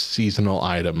seasonal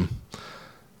item.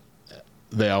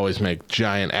 They always make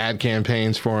giant ad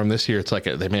campaigns for them. This year, it's like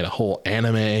they made a whole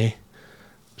anime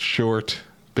short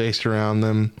based around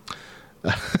them.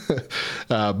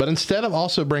 But instead of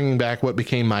also bringing back what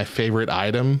became my favorite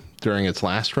item during its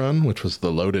last run, which was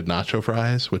the loaded nacho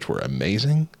fries, which were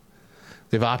amazing,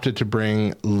 they've opted to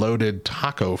bring loaded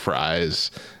taco fries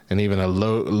and even a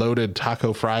loaded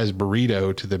taco fries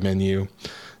burrito to the menu.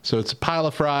 So it's a pile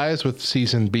of fries with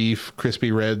seasoned beef,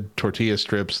 crispy red tortilla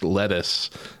strips,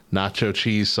 lettuce, nacho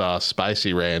cheese sauce,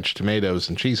 spicy ranch, tomatoes,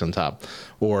 and cheese on top,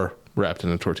 or wrapped in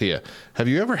a tortilla. Have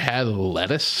you ever had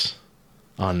lettuce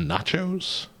on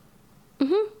nachos?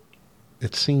 Mm-hmm.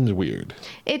 It seems weird.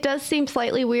 It does seem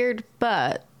slightly weird,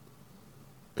 but...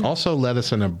 Also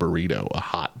lettuce in a burrito, a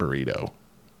hot burrito.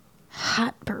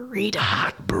 Hot burrito.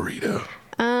 Hot burrito.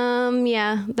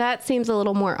 Yeah, that seems a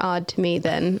little more odd to me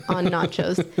than on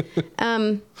nachos.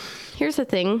 Here's the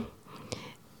thing.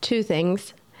 2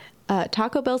 things.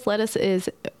 Taco Bell's lettuce is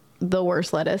the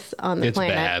worst lettuce on the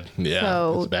planet. It's bad. Yeah,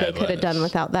 so it's bad they could have done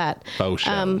without that. Oh,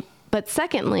 sure. But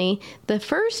secondly, the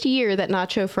first year that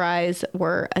nacho fries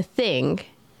were a thing,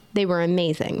 they were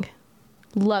amazing.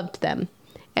 Loved them.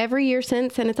 Every year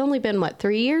since, and it's only been,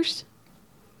 3 years?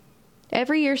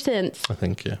 Every year since. I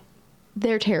think, yeah.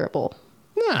 They're terrible.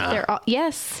 Nah.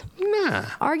 Yes. Nah.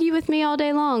 Argue with me all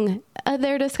day long.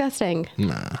 They're disgusting.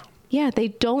 Nah. Yeah, they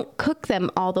don't cook them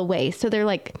all the way. So they're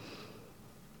like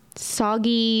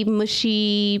soggy,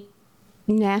 mushy,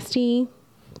 nasty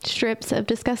strips of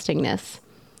disgustingness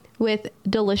with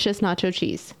delicious nacho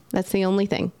cheese. That's the only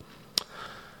thing.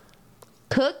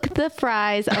 Cook the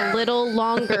fries a little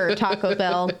longer, Taco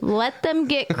Bell. Let them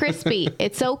get crispy.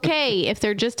 It's okay if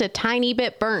they're just a tiny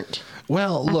bit burnt.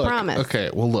 Well, look. I promise. Okay,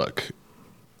 well, look.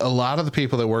 A lot of the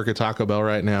people that work at Taco Bell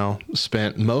right now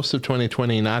spent most of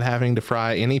 2020 not having to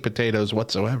fry any potatoes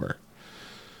whatsoever.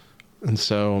 And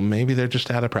so maybe they're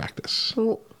just out of practice.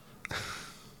 Well,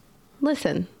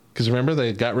 listen. Because remember,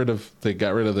 they got rid of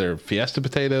their Fiesta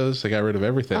potatoes. They got rid of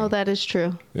everything. Oh, that is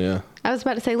true. Yeah. I was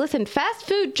about to say, listen, fast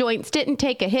food joints didn't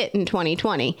take a hit in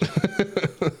 2020.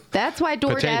 That's why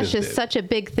DoorDash is such a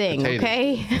big thing,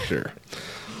 okay? Sure.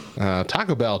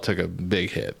 Taco Bell took a big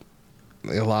hit.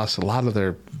 They lost a lot of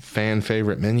their fan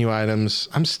favorite menu items.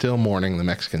 I'm still mourning the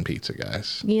Mexican pizza,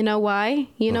 guys. You know why?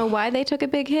 You know why they took a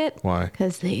big hit? Why?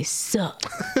 Because they suck.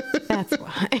 That's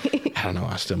why. I don't know.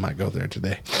 I still might go there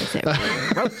today.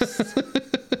 Gross.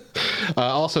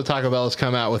 Also, Taco Bell has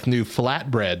come out with new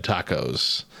flatbread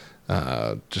tacos.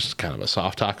 Just kind of a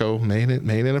soft taco made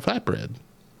in a flatbread.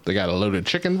 They got a loaded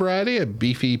chicken variety, a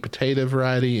beefy potato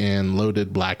variety, and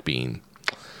loaded black bean,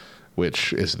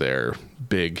 which is their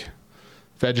big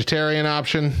vegetarian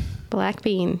option. Black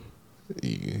bean.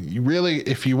 You really,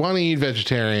 if you want to eat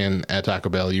vegetarian at Taco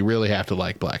Bell, you really have to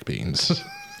like black beans.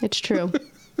 It's true.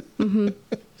 Mm-hmm.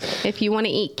 If you want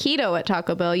to eat keto at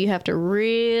Taco Bell, you have to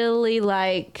really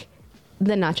like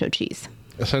the nacho cheese.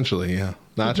 Essentially, yeah.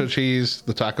 Nacho cheese,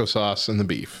 the taco sauce, and the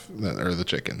beef, or the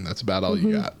chicken. That's about all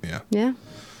you got, yeah. Yeah.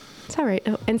 It's all right.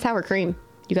 Oh, and sour cream.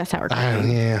 You got sour cream.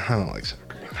 I don't like sour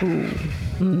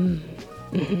cream.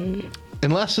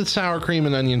 Unless it's sour cream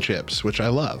and onion chips, which I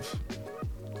love.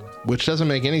 Which doesn't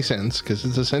make any sense because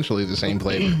it's essentially the same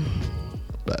flavor.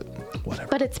 But whatever.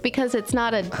 But it's because it's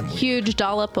not a huge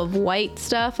dollop of white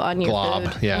stuff on your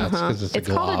glob. food. Yeah, it's because it's a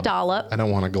glob. Called a dollop. I don't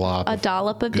want a glob. A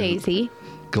dollop of daisy.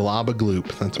 Glob of gloop.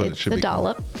 That's what it should be. A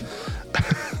dollop.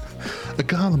 A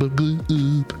glob of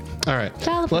gloop. All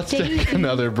right, let's take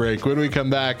another break. When we come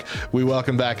back, we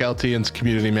welcome back LTN's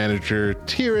community manager,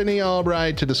 Tieranie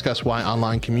Albright, to discuss why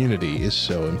online community is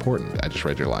so important. I just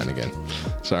read your line again.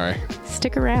 Sorry.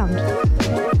 Stick around.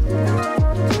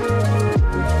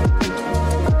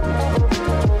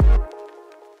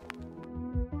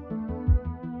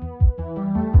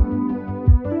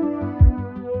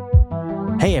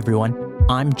 Hey everyone,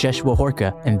 I'm Joshua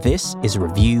Horka, and this is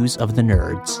Reviews of the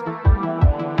Nerds.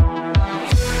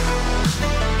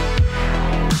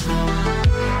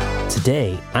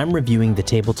 Today, I'm reviewing the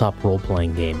tabletop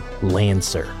role-playing game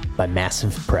Lancer by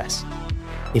Massive Press.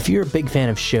 If you're a big fan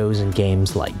of shows and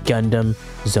games like Gundam,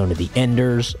 Zone of the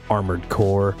Enders, Armored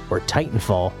Core, or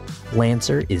Titanfall,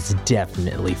 Lancer is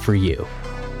definitely for you.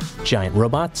 Giant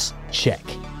robots? Check.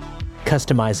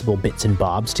 Customizable bits and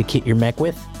bobs to kit your mech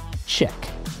with? Check.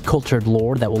 Cultured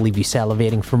lore that will leave you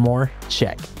salivating for more?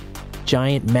 Check.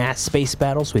 Giant mass space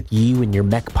battles with you and your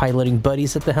mech piloting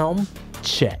buddies at the helm?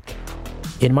 Check.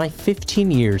 In my 15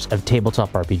 years of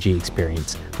tabletop RPG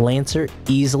experience, Lancer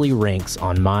easily ranks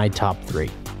on my top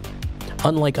 3.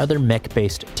 Unlike other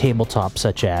mech-based tabletops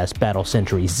such as Battle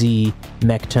Century Z,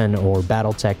 Mechton, or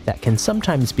Battletech that can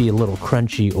sometimes be a little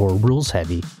crunchy or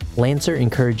rules-heavy, Lancer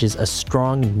encourages a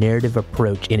strong narrative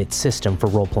approach in its system for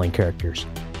role-playing characters.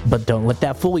 But don't let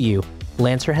that fool you.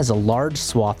 Lancer has a large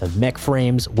swath of mech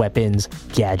frames, weapons,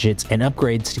 gadgets, and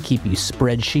upgrades to keep you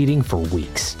spreadsheeting for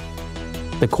weeks.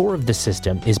 The core of the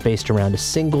system is based around a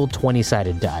single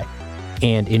 20-sided die,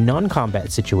 and in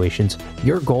non-combat situations,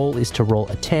 your goal is to roll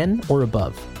a 10 or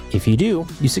above. If you do,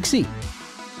 you succeed.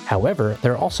 However,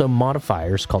 there are also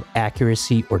modifiers called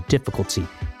accuracy or difficulty,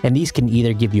 and these can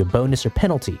either give you a bonus or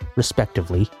penalty,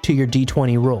 respectively, to your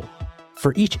d20 roll.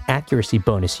 For each accuracy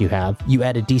bonus you have, you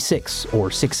add a d6 or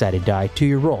 6-sided die to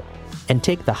your roll, and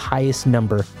take the highest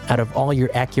number out of all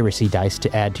your accuracy dice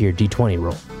to add to your d20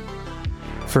 roll.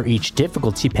 For each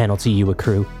difficulty penalty you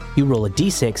accrue, you roll a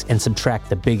d6 and subtract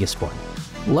the biggest one.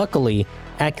 Luckily,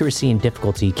 accuracy and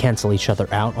difficulty cancel each other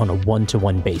out on a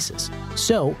 1-to-1 basis.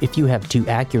 So, if you have 2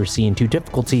 accuracy and 2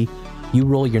 difficulty, you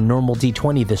roll your normal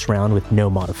d20 this round with no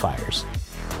modifiers.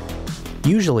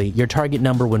 Usually, your target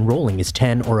number when rolling is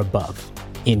 10 or above.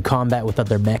 In combat with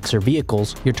other mechs or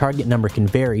vehicles, your target number can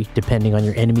vary depending on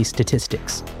your enemy's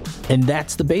statistics. And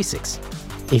that's the basics.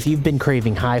 If you've been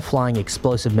craving high-flying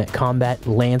explosive mech combat,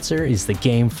 Lancer is the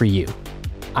game for you.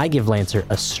 I give Lancer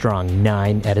a strong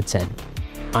 9 out of 10.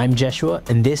 I'm Joshua,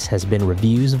 and this has been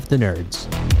Reviews of the Nerds.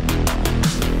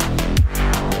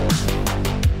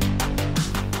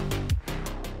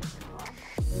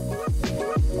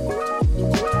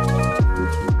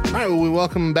 right, well, we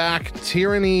welcome back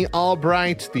Tieranie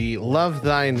Albright, the Love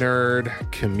Thy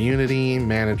Nerd community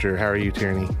manager. How are you,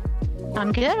 Tieranie?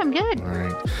 I'm good. All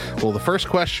right. Well, the first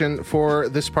question for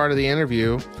this part of the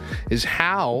interview is,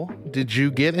 how did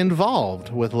you get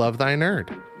involved with Love Thy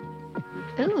Nerd?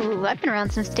 Ooh, I've been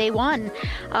around since day one.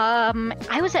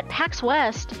 I was at PAX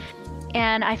West,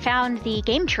 and I found the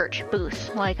Game Church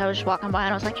booth. Like, I was just walking by,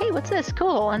 and I was like, hey, what's this?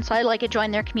 Cool. And so I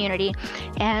joined their community.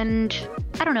 And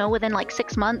I don't know, within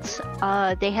 6 months,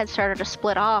 they had started to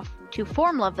split off to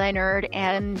form Love Thy Nerd,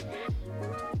 and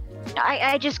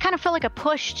I just kind of felt like a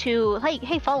push to,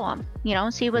 hey, follow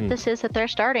them, see what this is that they're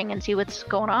starting and see what's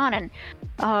going on.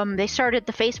 And they started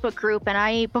the Facebook group,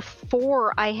 and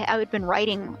before I had been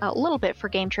writing a little bit for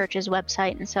Game Church's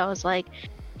website, and so I was like,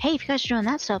 hey, if you guys are doing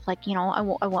that stuff,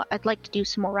 I'd like to do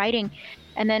some more writing.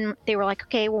 And then they were like,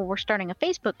 okay, well, we're starting a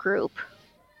Facebook group.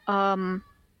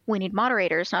 We need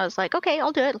moderators. And I was like, okay,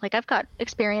 I'll do it. I've got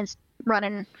experience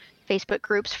running Facebook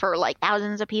groups for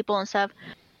thousands of people and stuff.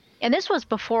 And this was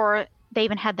before they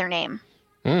even had their name.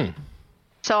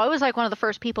 So I was one of the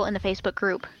first people in the Facebook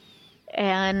group,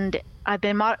 and I've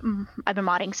been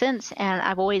modding since, and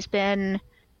I've always been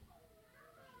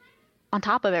on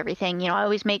top of everything. I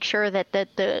always make sure that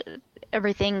the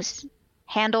everything's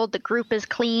handled, the group is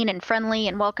clean and friendly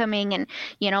and welcoming, and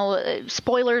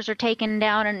spoilers are taken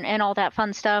down and all that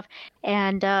fun stuff.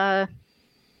 And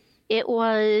it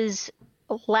was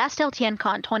last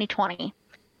LTNCon 2020.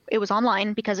 It was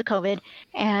online because of COVID,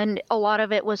 and a lot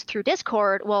of it was through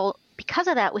Discord. Well, because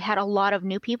of that, we had a lot of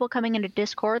new people coming into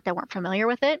Discord that weren't familiar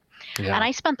with it. Yeah. And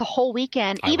I spent the whole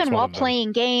weekend, even while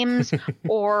playing games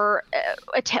or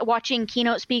watching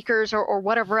keynote speakers or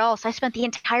whatever else, I spent the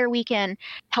entire weekend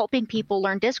helping people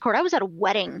learn Discord. I was at a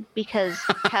wedding because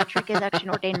Patrick is actually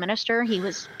an ordained minister. He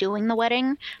was doing the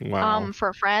wedding for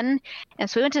a friend. And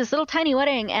so we went to this little tiny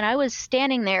wedding, and I was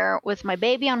standing there with my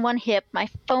baby on one hip, my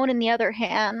phone in the other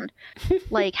hand,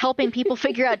 helping people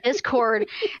figure out Discord.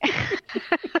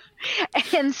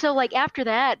 And so after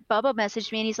that, Bubba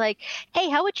messaged me, and he's like, hey,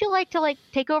 how would you like to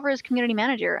take over as community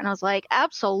manager? And I was like,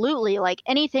 absolutely,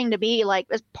 anything to be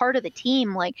as part of the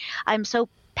team. I'm so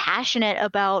passionate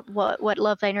about what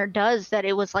Love Thy Nerd does that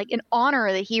it was an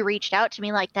honor that he reached out to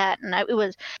me like that. And it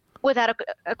was without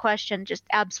a question, just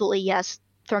absolutely yes,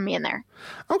 throw me in there.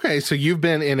 Okay, so you've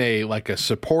been in a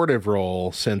supportive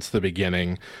role since the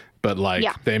beginning, but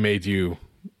they made you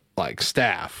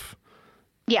staff.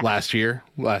 Yeah. Last year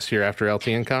after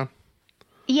LTNCon?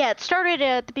 Yeah, it started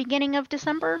at the beginning of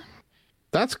December.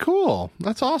 That's cool.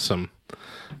 That's awesome.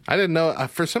 I didn't know.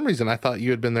 For some reason, I thought you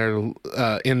had been there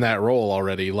in that role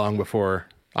already long before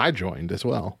I joined as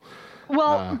well.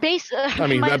 Well,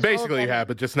 basically you have,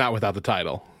 but just not without the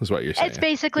title, is what you're saying. It's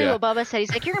basically what Bubba said.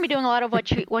 He's like, you're going to be doing a lot of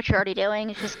what you're already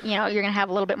doing. It's just, you're going to have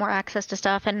a little bit more access to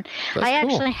stuff. And I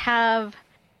actually have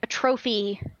a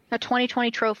trophy, a 2020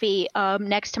 trophy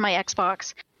next to my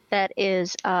Xbox that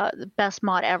is the best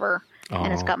mod ever,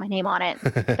 and it's got my name on it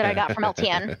that I got from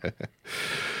LTN.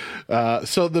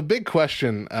 So the big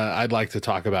question I'd like to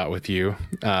talk about with you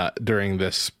during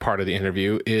this part of the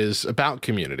interview is about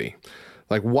community.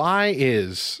 Why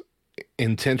is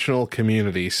intentional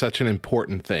community such an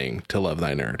important thing to Love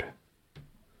Thy Nerd?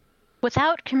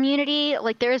 Without community,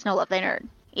 there is no Love Thy Nerd.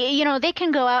 They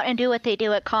can go out and do what they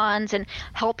do at cons and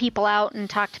help people out and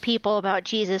talk to people about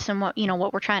Jesus and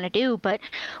what we're trying to do. But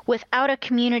without a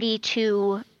community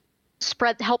to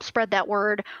help spread that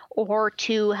word or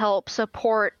to help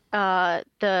support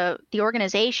the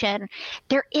organization,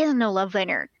 there is no Love Thy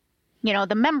Nerd.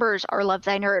 The members are Love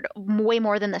Thy Nerd way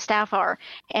more than the staff are.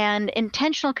 And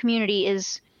intentional community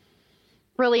is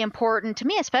really important to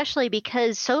me, especially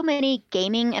because so many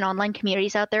gaming and online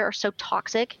communities out there are so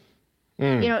toxic.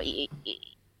 There's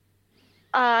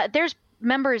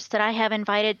members that I have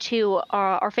invited to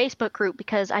our Facebook group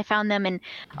because I found them in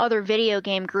other video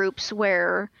game groups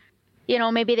where,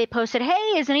 maybe they posted,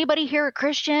 hey, is anybody here a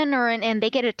Christian? And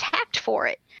they get attacked for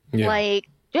it. Yeah.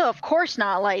 Of course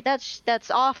not.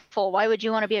 That's awful. Why would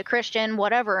you want to be a Christian?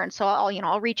 Whatever. And so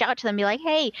I'll reach out to them and be like,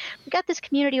 hey, we got this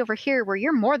community over here where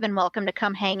you're more than welcome to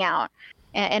come hang out.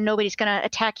 And nobody's going to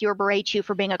attack you or berate you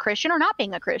for being a Christian or not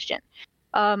being a Christian.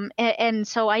 And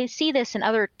so I see this in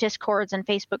other Discords and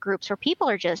Facebook groups where people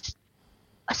are just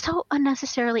so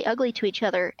unnecessarily ugly to each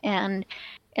other. And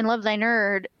in Love Thy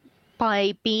Nerd,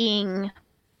 by being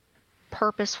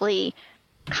purposefully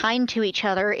kind to each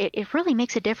other, it really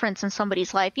makes a difference in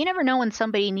somebody's life. You never know when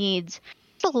somebody needs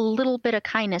a little bit of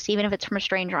kindness, even if it's from a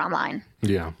stranger online.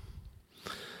 Yeah.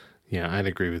 Yeah, I'd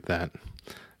agree with that.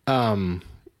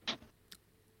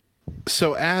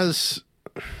 So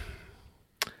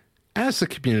as the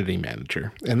community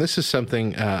manager, and this is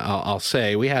something I'll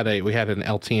say, we had an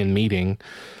LTN meeting,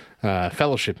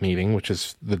 fellowship meeting, which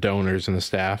is the donors and the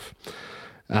staff,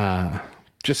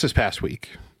 just this past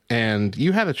week, and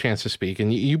you had a chance to speak,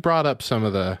 and you brought up some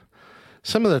of the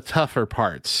tougher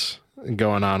parts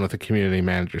going on with the community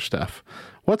manager stuff.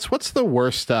 What's the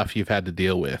worst stuff you've had to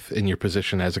deal with in your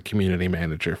position as a community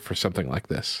manager for something like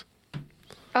this?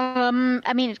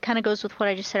 I mean, it kind of goes with what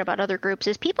I just said about other groups,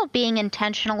 is people being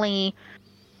intentionally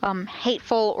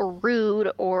hateful or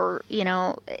rude, or,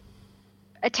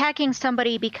 attacking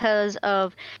somebody because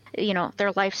of,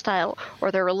 their lifestyle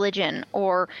or their religion,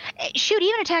 or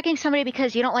even attacking somebody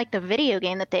because you don't like the video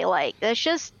game that they like.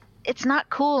 It's not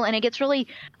cool, and it gets really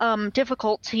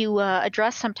difficult to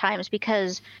address sometimes,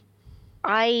 because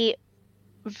I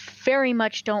very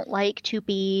much don't like to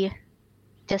be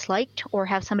disliked or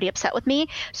have somebody upset with me.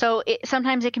 So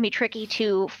sometimes it can be tricky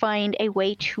to find a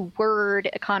way to word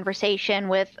a conversation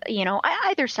with,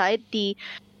 either side,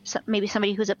 maybe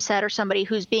somebody who's upset or somebody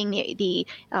who's being the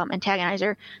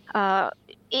antagonizer,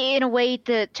 in a way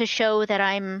to show that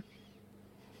I'm,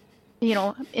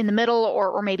 in the middle,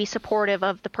 or maybe supportive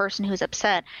of the person who's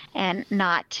upset, and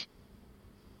not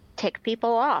tick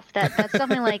people off. That's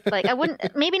something like I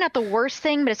wouldn't, maybe not the worst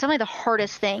thing, but it's something the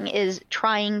hardest thing is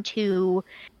trying to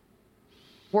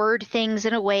word things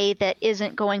in a way that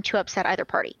isn't going to upset either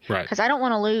party. Right. Because I don't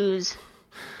want to lose.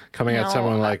 Coming at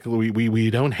someone like, we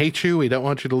don't hate you, we don't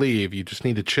want you to leave, you just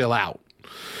need to chill out.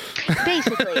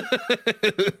 Basically.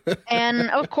 And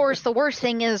of course, the worst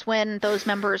thing is when those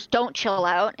members don't chill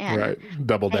out and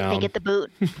double down. They get the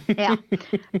boot. Yeah.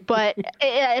 But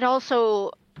it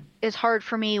also is hard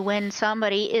for me when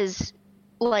somebody is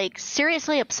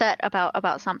seriously upset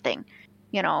about something,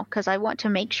 because I want to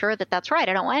make sure that that's right.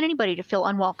 I don't want anybody to feel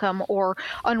unwelcome or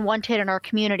unwanted in our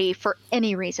community for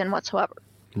any reason whatsoever.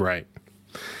 Right.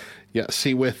 Yeah.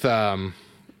 See, with with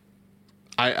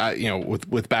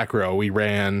Back Row, we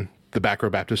ran the Back Row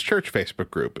Baptist Church Facebook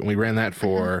group, and we ran that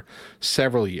for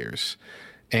several years.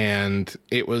 And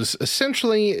it was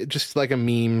essentially just like a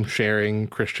meme sharing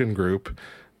Christian group.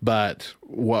 But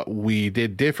what we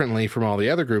did differently from all the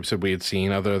other groups that we had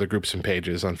seen, other groups and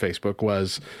pages on Facebook,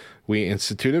 was we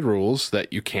instituted rules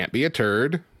that you can't be a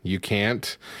turd. You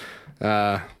can't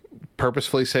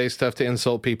purposefully say stuff to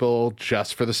insult people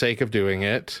just for the sake of doing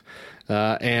it.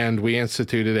 And we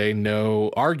instituted a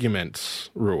no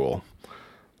arguments rule.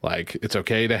 It's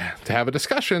okay to have a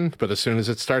discussion, but as soon as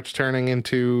it starts turning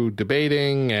into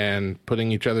debating and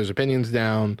putting each other's opinions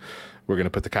down, we're going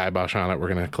to put the kibosh on it. We're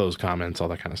going to close comments, all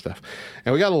that kind of stuff.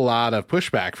 And we got a lot of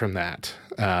pushback from that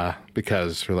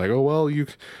because we're like, oh, well, you're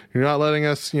not letting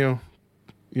us, you're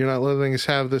not letting us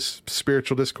have this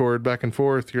spiritual discord back and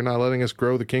forth. You're not letting us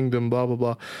grow the kingdom, blah, blah,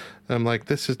 blah. And I'm like,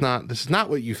 this is not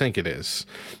what you think it is.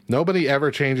 Nobody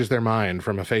ever changes their mind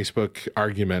from a Facebook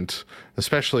argument,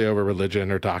 especially over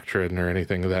religion or doctrine or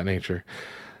anything of that nature.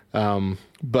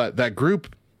 But that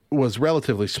group was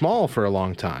relatively small for a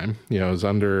long time. It was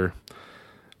under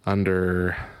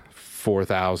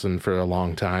 4,000 for a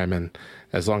long time. And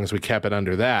as long as we kept it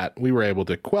under that, we were able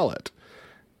to quell it.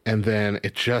 And then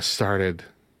it just started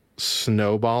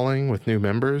snowballing with new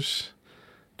members.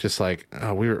 Just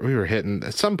we were hitting,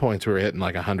 at some points we were hitting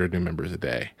 100 new members a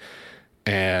day.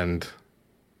 And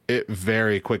it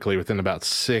very quickly, within about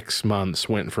 6 months,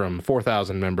 went from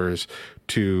 4,000 members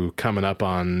to coming up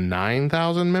on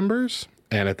 9,000 members.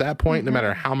 And at that point, no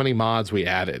matter how many mods we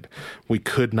added, we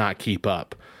could not keep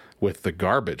up with the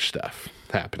garbage stuff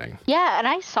happening. Yeah, and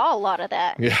I saw a lot of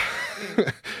that. Yeah.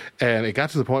 And it got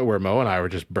to the point where Mo and I were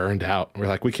just burned out. We're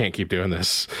like, we can't keep doing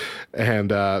this.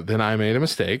 And then I made a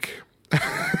mistake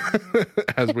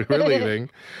as we were leaving.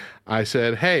 I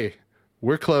said, hey,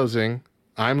 we're closing.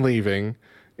 I'm leaving.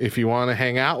 If you want to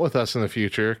hang out with us in the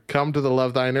future, come to the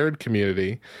Love Thy Nerd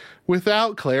community,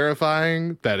 without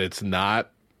clarifying that it's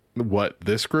not what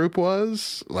this group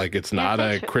was. It's not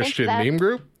a Christian meme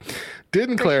group.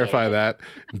 Didn't clarify that.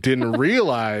 Didn't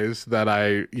realize that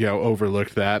I,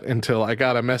 overlooked that until I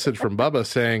got a message from Bubba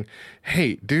saying,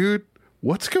 hey, dude,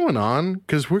 what's going on?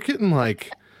 Because we're getting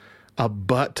a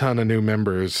butt ton of new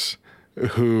members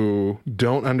who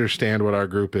don't understand what our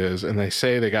group is. And they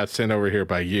say they got sent over here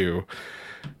by you.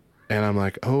 And I'm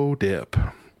like, oh, dip.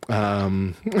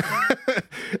 And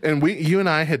you and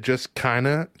I had just kind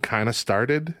of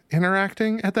started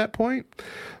interacting at that point.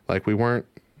 We weren't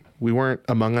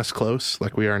Among Us close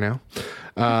like we are now.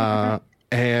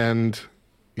 And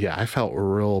yeah, I felt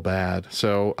real bad.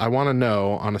 So I want to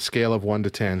know, on a scale of 1 to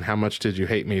 10, how much did you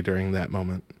hate me during that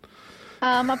moment?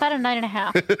 About a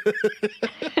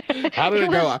 9.5. How did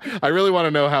it go? I really want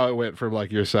to know how it went from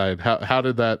your side. How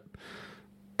did that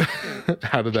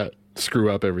How did that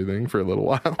screw up everything for a little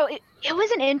while? Oh, it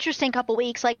was an interesting couple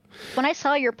weeks. Like when I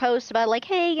saw your post about like,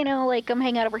 hey, like I'm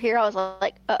hanging out over here, I was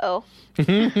like, uh-oh.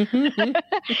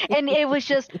 And it was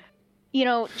just,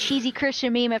 cheesy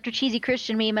Christian meme after cheesy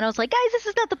Christian meme. And I was like, guys, this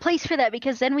is not the place for that,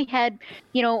 because then we had,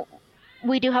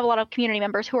 we do have a lot of community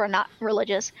members who are not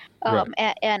religious.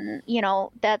 Right. And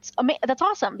that's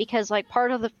awesome, because like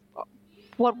part of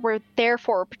what we're there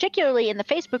for, particularly in the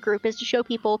Facebook group, is to show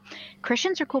people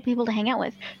Christians are cool people to hang out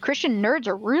with. Christian nerds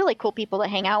are really cool people to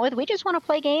hang out with. We just want to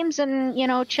play games and,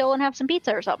 chill and have some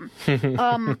pizza or something.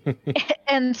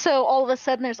 And so all of a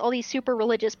sudden there's all these super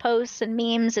religious posts and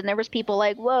memes, and there was people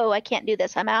like, whoa, I can't do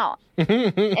this, I'm out. and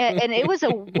it was a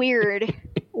weird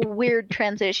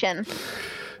transition.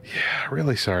 Yeah,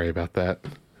 really sorry about that.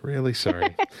 Really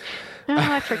sorry. Oh,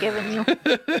 I've forgiven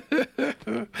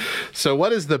you. So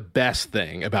what is the best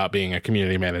thing about being a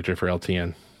community manager for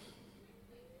LTN?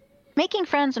 Making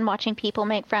friends and watching people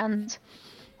make friends.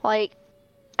 Like,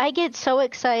 I get so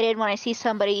excited when I see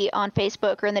somebody on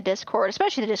Facebook or in the Discord,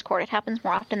 especially the Discord. It happens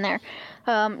more often there.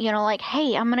 Like,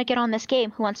 hey, I'm going to get on this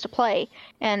game. Who wants to play?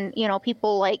 And,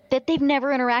 people like that they've never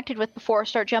interacted with before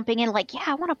start jumping in like, yeah,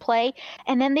 I want to play.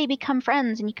 And then they become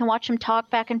friends, and you can watch them talk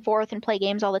back and forth and play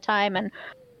games all the time. And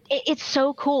it's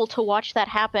so cool to watch that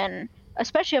happen,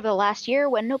 especially over the last year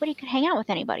when nobody could hang out with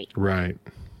anybody. Right.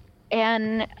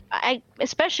 And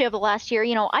especially over the last year,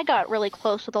 I got really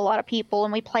close with a lot of people,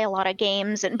 and we play a lot of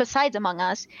games, and besides Among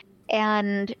Us.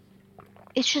 And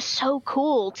it's just so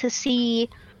cool to see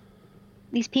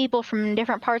these people from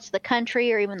different parts of the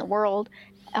country or even the world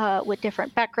with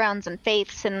different backgrounds and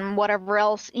faiths and whatever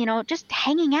else, just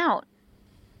hanging out.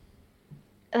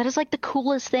 That is like the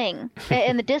coolest thing.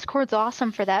 And the Discord's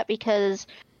awesome for that, because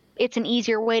it's an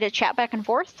easier way to chat back and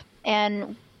forth.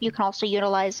 And you can also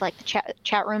utilize like the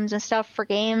chat rooms and stuff for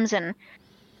games. And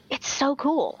it's so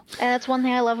cool. And that's one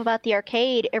thing I love about the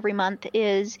arcade every month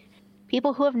is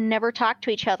people who have never talked to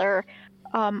each other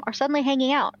are suddenly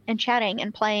hanging out and chatting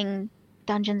and playing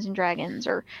Dungeons and Dragons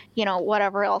or,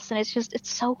 whatever else. And it's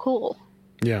so cool.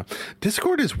 Yeah.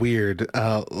 Discord is weird.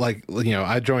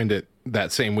 I joined it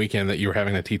that same weekend that you were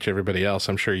having to teach everybody else.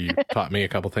 I'm sure you taught me a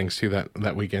couple things too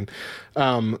that weekend.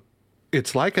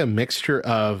 It's like a mixture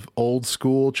of old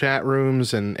school chat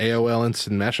rooms and AOL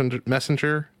Instant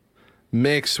Messenger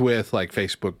mixed with like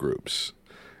Facebook groups.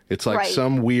 It's like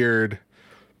some weird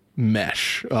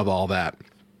mesh of all that.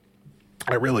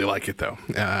 I really like it though.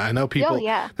 I know people,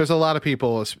 there's a lot of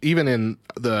people, even in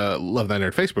the Love Thy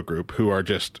Nerd Facebook group, who are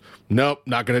just, nope,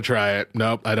 not going to try it.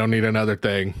 Nope, I don't need another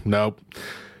thing. Nope.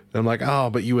 I'm like, oh,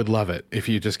 but you would love it if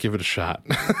you just give it a shot.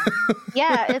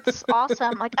 Yeah, it's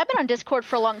awesome. Like, I've been on Discord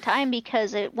for a long time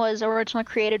because it was originally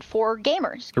created for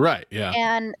gamers. Right, yeah.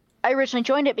 And I originally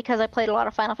joined it because I played a lot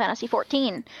of Final Fantasy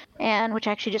XIV, and which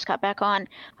I actually just got back on.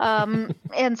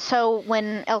 And so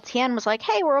when LTN was like,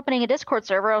 hey, we're opening a Discord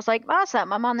server, I was like,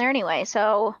 awesome, I'm on there anyway.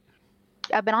 So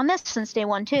I've been on this since day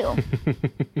one, too.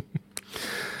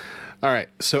 All right,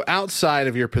 so outside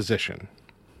of your position,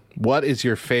 what is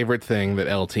your favorite thing that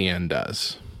LTN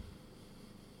does?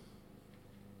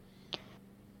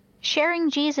 Sharing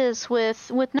Jesus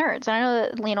with nerds. I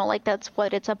know that, that's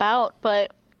what it's about,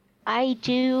 but I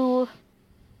do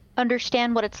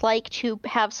understand what it's like to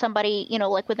have somebody,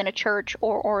 like within a church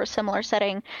or a similar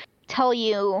setting tell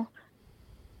you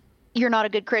you're not a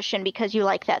good Christian because you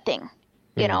like that thing.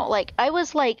 I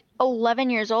was 11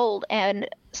 years old, and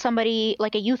somebody,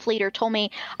 like a youth leader, told me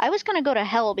I was going to go to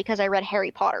hell because I read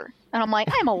Harry Potter. And I'm like,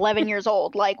 I'm 11 years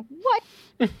old. Like, what?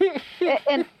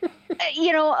 And,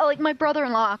 my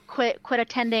brother-in-law quit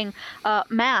attending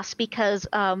mass because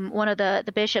one of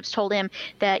the bishops told him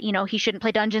that, he shouldn't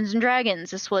play Dungeons and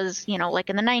Dragons. This was, in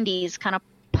the 90s, kind of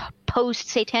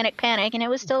post-satanic panic, and it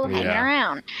was still hanging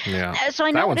around. Yeah. So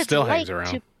I know that one what it's still like hangs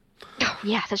around. Oh,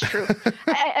 yeah, that's true.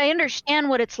 I understand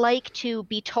what it's like to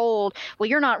be told, well,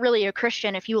 you're not really a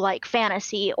Christian if you like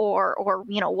fantasy or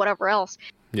whatever else.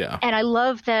 Yeah. And I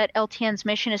love that LTN's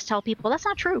mission is to tell people that's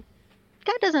not true.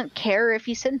 God doesn't care if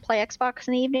you sit and play Xbox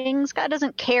in the evenings. God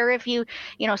doesn't care if you,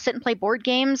 sit and play board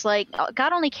games. Like,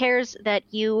 God only cares that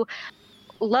you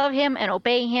love him and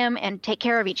obey him and take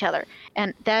care of each other.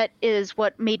 And that is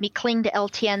what made me cling to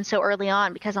LTN so early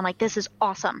on, because I'm like, this is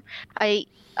awesome. I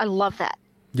love that.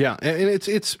 Yeah, and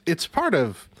it's part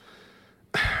of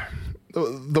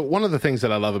one of the things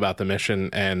that I love about the mission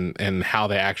and how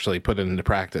they actually put it into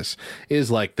practice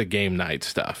is like the game night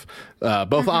stuff,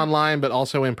 both online but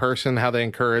also in person. How they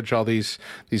encourage all these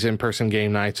in-person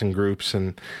game nights and groups,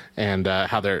 and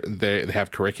how they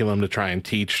have curriculum to try and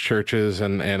teach churches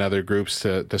and other groups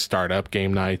to start up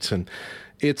game nights, and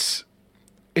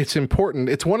it's important.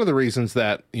 It's one of the reasons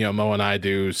that, Mo and I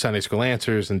do Sunday School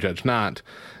Answers and Judge Not,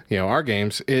 our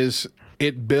games, is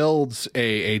it builds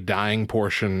a dying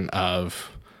portion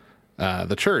of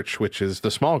the church, which is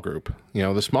the small group.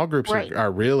 The small groups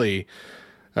are really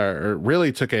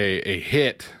took a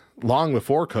hit long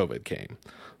before COVID came.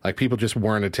 Like, people just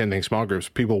weren't attending small groups.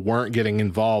 People weren't getting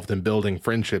involved in building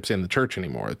friendships in the church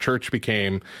anymore. The church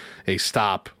became a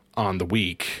stop on the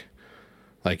week.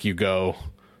 Like, you go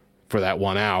for that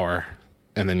 1 hour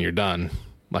and then you're done.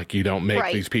 Like, you don't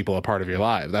make these people a part of your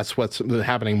life. That's what's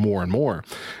happening more and more.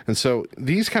 And so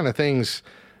these kind of things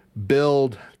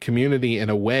build community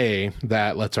in a way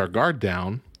that lets our guard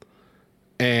down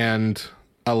and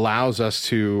allows us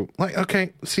to, like,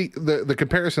 okay, see, the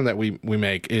comparison that we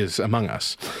make is Among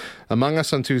Us. Among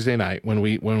Us on Tuesday night when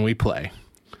we play.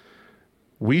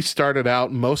 We started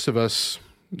out, most of us,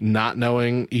 not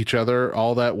knowing each other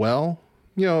all that well.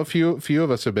 A few of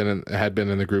us had been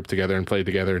in the group together and played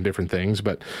together in different things,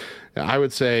 but I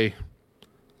would say,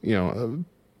 a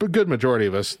good majority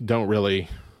of us hadn't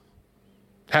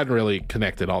really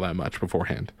connected all that much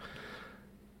beforehand.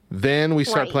 Then we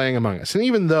start playing Among Us. And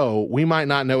even though we might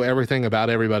not know everything about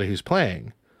everybody who's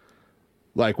playing,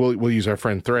 like, we'll use our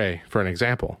friend Thray for an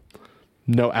example.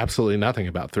 Know absolutely nothing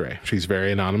about Thray. She's very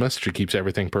anonymous. She keeps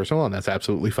everything personal, and that's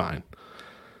absolutely fine.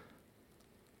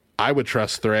 I would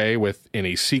trust Thray with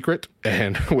any secret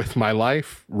and with my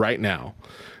life right now.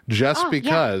 Just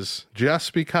because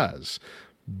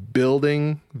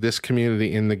building this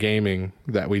community in the gaming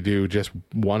that we do just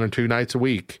 1 or 2 nights a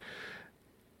week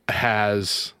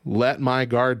has let my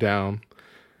guard down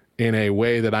in a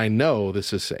way that I know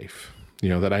this is safe.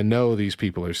 That I know these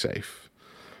people are safe.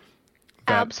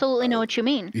 Absolutely know what you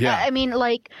mean. Yeah. I mean,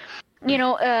 like,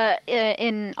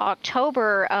 in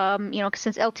October,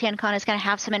 since LTN Con is going to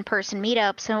have some in-person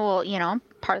meetups, and I'm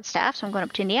part of the staff, so I'm going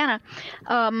up to Indiana.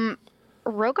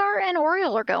 Rogar and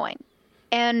Oriole are going,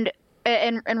 and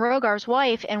Rogar's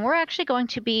wife, and we're actually going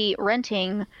to be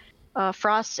renting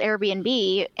Frost's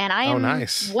Airbnb, and I am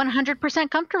 100%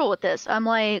 comfortable with this. I'm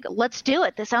like, let's do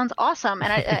it. This sounds awesome.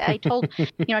 And I told,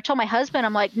 I told my husband,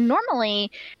 I'm like, normally,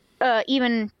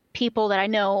 even people that I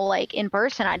know, like, in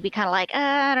person, I'd be kind of like,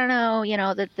 I don't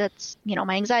know, that's,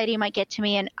 my anxiety might get to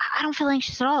me, and I don't feel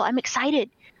anxious at all. I'm excited.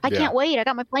 I can't wait. I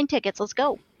got my plane tickets. Let's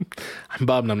go. I'm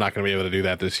bummed I'm not going to be able to do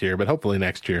that this year, but hopefully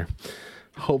next year.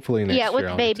 Yeah, with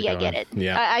the baby, I get it.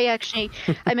 Yeah.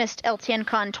 I missed LTN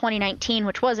Con 2019,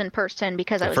 which was in person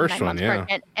because I was 9 months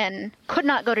pregnant and could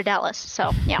not go to Dallas.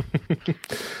 So, yeah.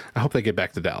 I hope they get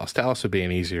back to Dallas. Dallas would be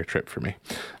an easier trip for me.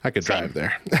 I could drive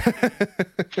there.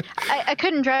 I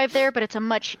couldn't drive there, but it's a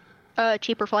much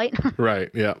cheaper flight. Right,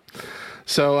 yeah.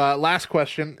 So last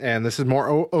question, and this is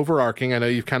more overarching. I know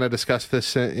you've kind of discussed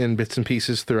this in bits and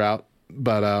pieces throughout,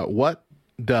 but what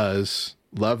does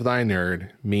Love Thy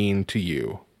Nerd mean to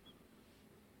you?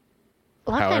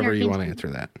 However you want to answer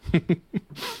that.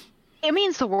 It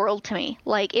means the world to me.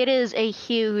 Like, it is a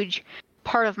huge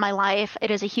part of my life.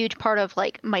 It is a huge part of,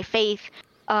 like, my faith.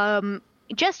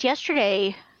 Just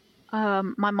yesterday,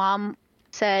 my mom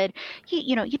said,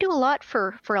 you do a lot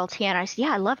for LTN. I said,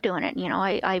 yeah, I love doing it.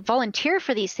 I volunteer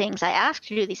for these things. I ask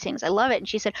to do these things. I love it. And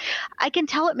she said, I can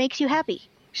tell it makes you happy.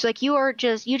 She's like, you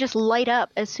just light up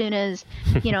as soon as,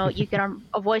 you get on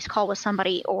a voice call with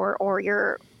somebody or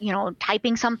you're,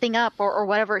 typing something up or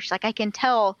whatever. She's like, I can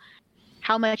tell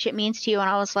how much it means to you. And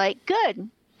I was like, good.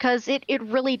 Because it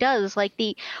really does. Like,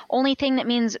 the only thing that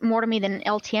means more to me than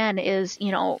LTN is,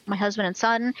 my husband and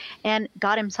son and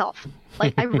God himself.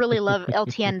 Like, I really love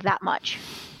LTN that much.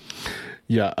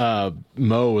 Yeah,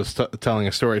 Mo was telling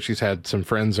a story. She's had some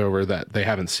friends over that they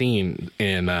haven't seen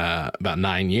in about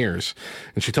 9 years.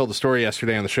 And she told the story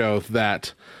yesterday on the show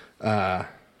that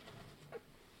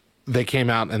they came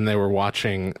out and they were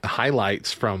watching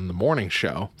highlights from the morning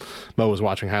show. Mo was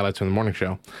watching highlights from the morning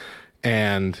show.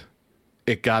 And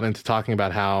it got into talking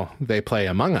about how they play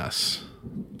Among Us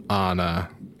on,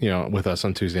 with us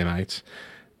on Tuesday nights.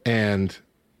 And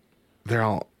they're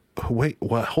all, wait,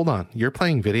 what? Hold on. You're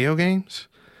playing video games?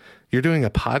 You're doing a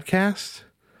podcast?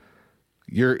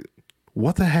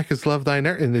 What the heck is Love Thy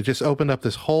Nerd? And it just opened up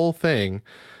this whole thing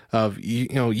of,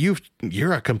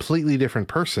 you're a completely different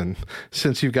person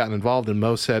since you've gotten involved. And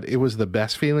Mo said it was the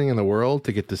best feeling in the world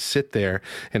to get to sit there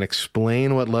and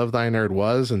explain what Love Thy Nerd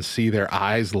was and see their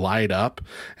eyes light up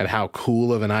at how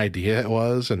cool of an idea it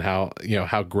was and how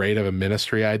great of a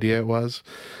ministry idea it was.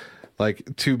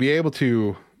 Like, to be able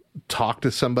to talk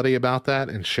to somebody about that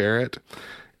and share it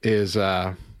is,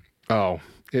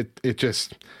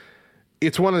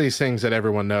 it's one of these things that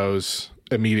everyone knows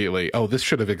immediately. Oh, this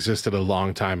should have existed a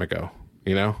long time ago,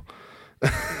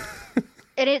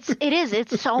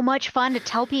 It's so much fun to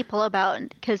tell people about,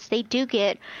 because they do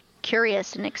get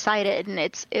curious and excited, and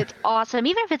it's awesome.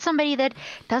 Even if it's somebody that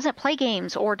doesn't play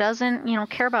games or doesn't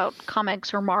care about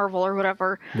comics or Marvel or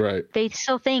whatever, right? They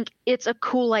still think it's a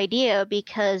cool idea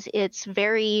because it's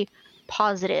very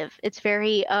positive. It's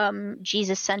very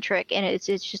Jesus centric, and it's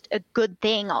just a good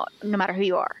thing no matter who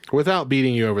you are. Without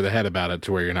beating you over the head about it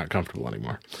to where you're not comfortable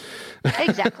anymore.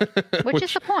 Exactly, which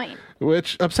is the point.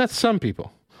 Which upsets some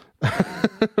people.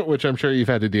 Which I'm sure you've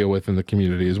had to deal with in the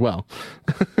community as well.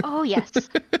 Oh, yes.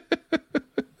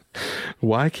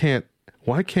 Why can't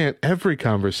every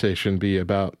conversation be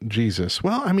about Jesus?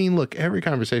 Well, I mean, look, every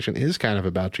conversation is kind of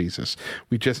about Jesus.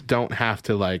 We just don't have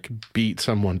to beat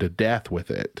someone to death with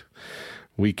it.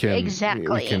 We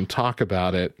can talk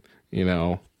about it,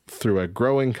 through a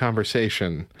growing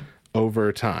conversation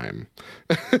over time.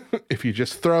 If you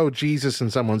just throw Jesus in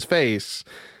someone's face,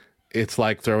 it's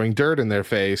like throwing dirt in their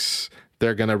face.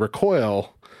 They're going to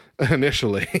recoil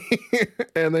initially,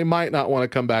 and they might not want to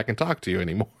come back and talk to you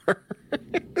anymore.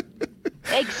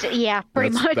 Yeah, pretty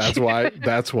much.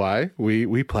 That's why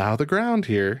we plow the ground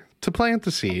here to plant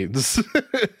the seeds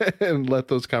and let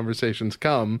those conversations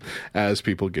come as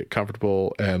people get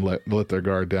comfortable and let their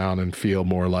guard down and feel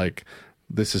more like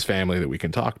this is family that we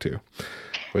can talk to.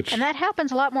 And that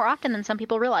happens a lot more often than some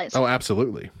people realize. Oh,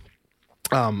 absolutely.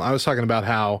 I was talking about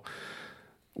how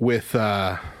with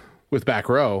Back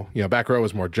Row, Back Row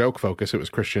was more joke focused. It was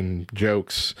Christian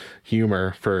jokes,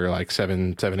 humor for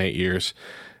 7-8 years.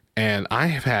 And I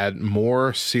have had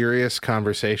more serious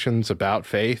conversations about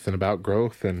faith and about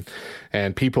growth and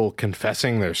people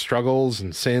confessing their struggles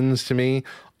and sins to me,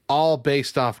 all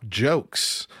based off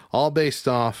jokes, all based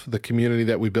off the community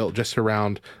that we built just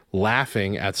around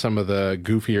laughing at some of the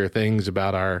goofier things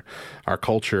about our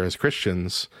culture as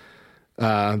Christians.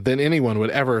 Than anyone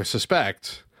would ever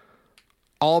suspect,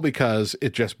 all because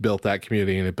it just built that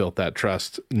community and it built that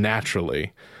trust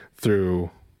naturally through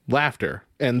laughter.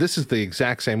 And this is the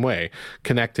exact same way,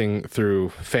 connecting through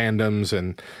fandoms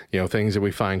and things that we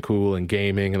find cool and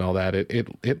gaming and all that.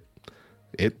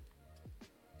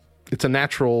 It's a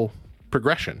natural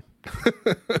progression.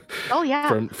 Oh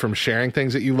yeah. From sharing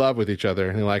things that you love with each other,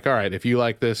 and you're like, all right, if you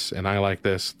like this and I like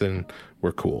this, then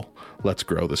we're cool. Let's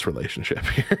grow this relationship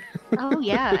here. Oh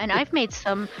yeah, and I've made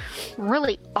some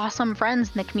really awesome friends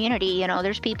in the community.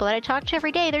 There's people that I talk to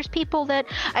every day. There's people that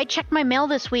I checked my mail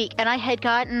this week, and I had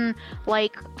gotten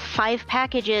 5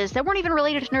 packages that weren't even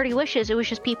related to Nerdy Wishes. It was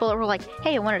just people that were like,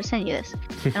 hey, I wanted to send you this.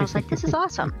 And I was like, this is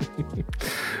awesome.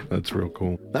 That's real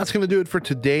cool. That's going to do it for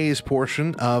today's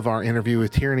portion of our interview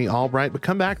with Tieranie Albright. But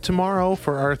come back tomorrow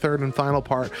for our third and final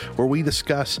part, where we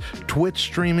discuss Twitch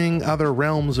streaming, other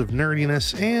realms of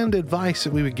nerdiness, and advice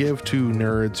that we would give to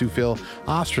nerds who feel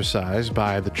ostracized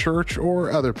by the church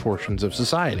or other portions of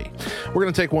society. We're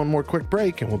going to take one more quick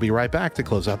break, and we'll be right back to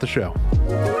close out the show.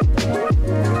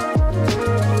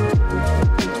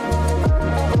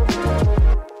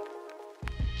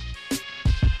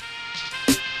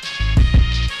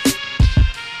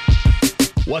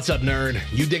 What's up, nerd?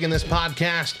 You digging this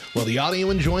podcast? Well, the audio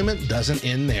enjoyment doesn't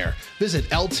end there. Visit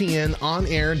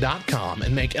LTNOnAir.com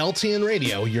and make LTN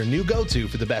Radio your new go-to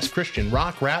for the best Christian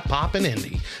rock, rap, pop, and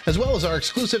indie, as well as our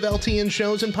exclusive LTN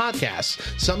shows and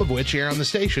podcasts, some of which air on the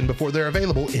station before they're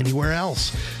available anywhere else.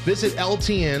 Visit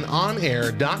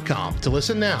LTNOnAir.com to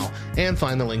listen now and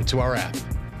find the link to our app.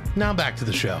 Now back to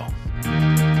the show.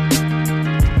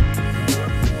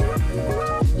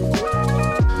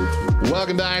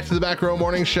 Welcome back to the Back Row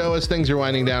Morning Show as things are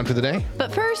winding down for the day.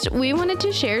 But first, we wanted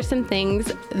to share some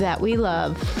things that we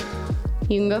love.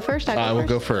 You can go first. I will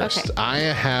go first. Okay. I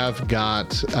have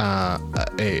got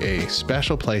a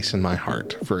special place in my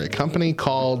heart for a company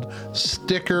called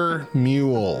Sticker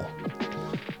Mule.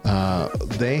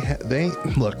 They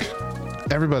look.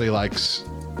 Everybody likes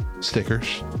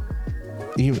stickers.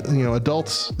 Even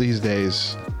adults these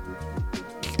days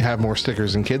have more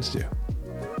stickers than kids do.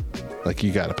 Like,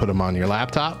 you got to put them on your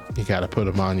laptop. You got to put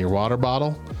them on your water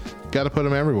bottle. You got to put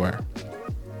them everywhere.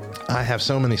 I have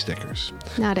so many stickers.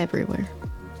 Not everywhere.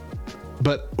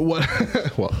 But what?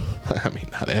 Well, I mean,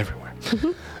 not everywhere.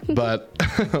 But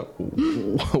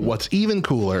what's even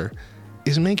cooler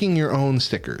is making your own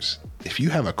stickers. If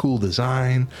you have a cool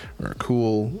design or a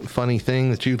cool, funny thing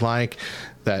that you'd like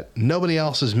that nobody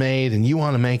else has made and you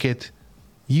want to make it,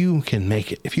 you can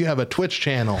make it. If you have a Twitch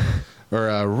channel or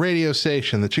a radio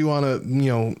station that you want to,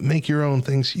 make your own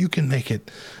things, you can make it.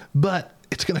 But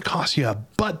it's going to cost you a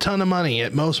butt ton of money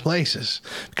at most places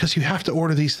because you have to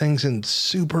order these things in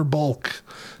super bulk.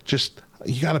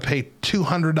 You got to pay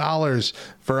 $200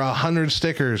 for 100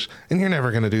 stickers, and you're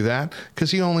never going to do that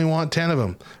because you only want 10 of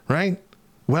them, right?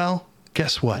 Well,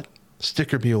 guess what?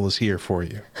 Sticker Mule is here for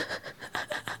you.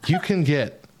 You can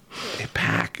get a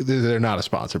pack. They're not a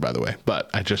sponsor, by the way, but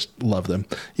I just love them.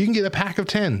 You can get a pack of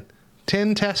 10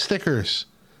 test stickers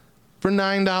for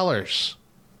 $9.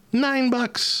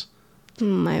 $9.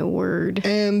 My word.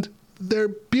 And they're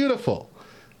beautiful.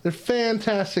 They're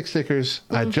fantastic stickers.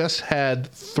 I just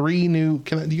had 3 new.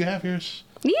 Do you have yours?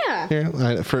 Yeah.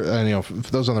 Here, for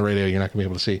those on the radio, you're not gonna be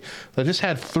able to see. But I just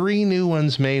had 3 new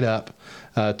ones made up.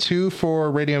 2 for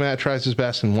Radio Matt Tries His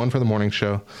Best and 1 for the morning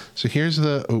show. So here's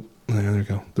there we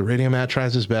go. The Radio Matt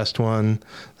Tries His Best one.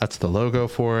 That's the logo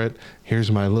for it.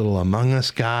 Here's my little Among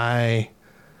Us guy.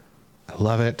 I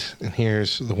love it. And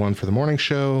here's the one for the morning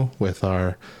show with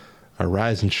our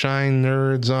Rise and Shine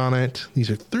nerds on it.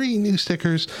 These are 3 new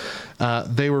stickers.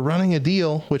 They were running a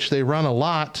deal, which they run a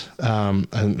lot.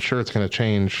 I'm sure it's going to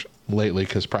change lately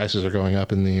because prices are going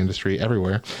up in the industry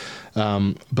everywhere.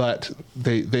 But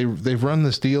they've run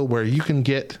this deal where you can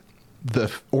get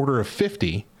the order of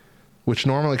 50, which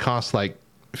normally costs like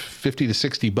 $50 to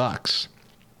 $60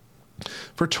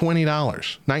 for $20,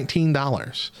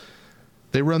 $19.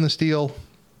 They run this deal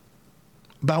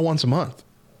about once a month,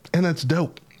 and that's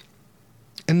dope.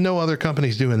 And no other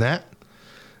company's doing that.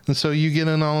 And so you get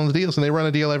in all the deals, and they run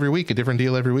a deal every week, a different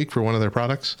deal every week for one of their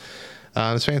products.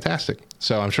 It's fantastic.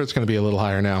 So I'm sure it's going to be a little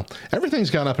higher now.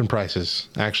 Everything's gone up in prices,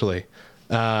 actually.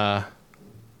 I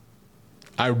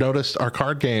noticed our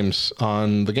card games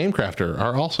on the Game Crafter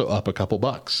are also up a couple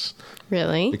bucks.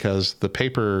 Really? Because the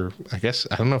paper, I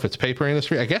don't know if it's paper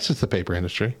industry. I guess it's the paper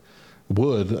industry.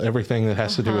 Wood, everything that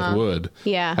has to do with wood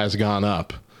has gone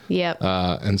up. Yep.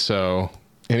 And so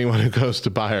anyone who goes to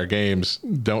buy our games,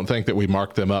 don't think that we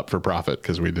marked them up for profit,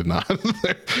 because we did not.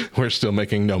 We're still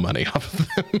making no money off of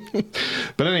them.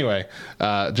 But anyway,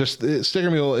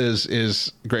 Sticker Mule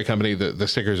is a great company. The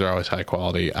stickers are always high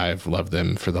quality. I've loved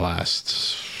them for the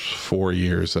last 4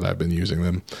 years that I've been using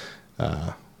them.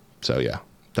 So yeah,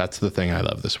 that's the thing I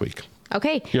love this week.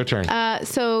 Okay. Your turn.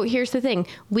 So here's the thing.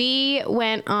 We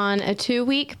went on a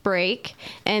 2-week break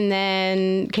and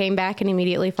then came back and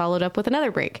immediately followed up with another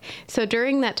break. So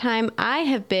during that time, I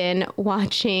have been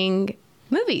watching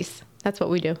movies. That's what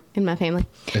we do in my family.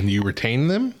 And you retain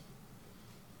them?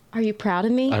 Are you proud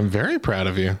of me? I'm very proud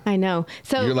of you. I know.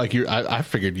 So I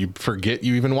figured you'd forget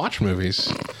you even watch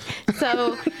movies.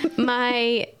 So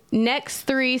my next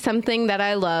 3 something that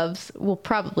I love will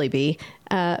probably be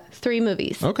 3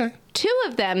 movies. Okay. 2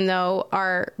 of them, though,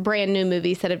 are brand new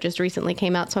movies that have just recently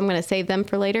came out, so I'm going to save them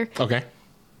for later. Okay.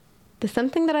 The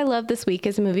something that I love this week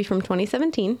is a movie from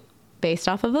 2017 based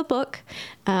off of a book,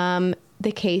 The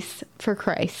Case for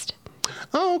Christ.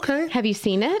 Oh, okay. Have you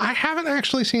seen it? I haven't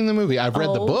actually seen the movie. I've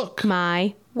read the book.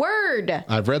 My word.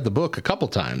 I've read the book a couple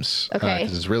times. Okay.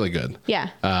 Because it's really good.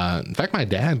 Yeah. In fact, my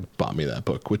dad bought me that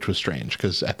book, which was strange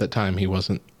because at that time he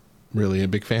wasn't really a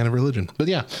big fan of religion. But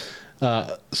yeah.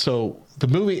 So the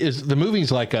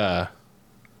movie's like a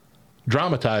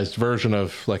dramatized version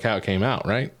of like how it came out,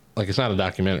 right? Like it's not a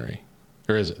documentary,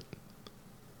 or is it?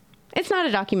 It's not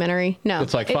a documentary. No.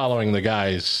 It's like following the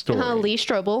guy's story. Lee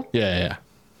Strobel. Yeah.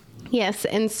 Yes.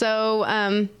 And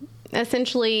so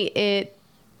essentially it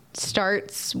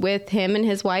starts with him and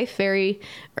his wife very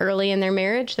early in their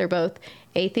marriage. They're both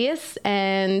atheists,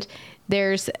 and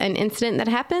there's an incident that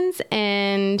happens,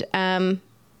 and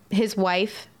his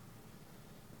wife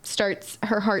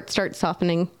her heart starts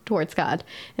softening towards God.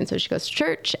 And so she goes to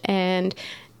church and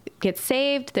gets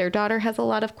saved. Their daughter has a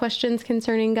lot of questions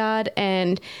concerning God,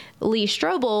 and Lee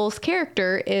Strobel's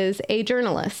character is a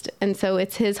journalist. And so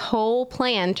it's his whole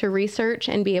plan to research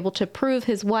and be able to prove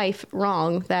his wife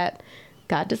wrong, that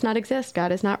God does not exist.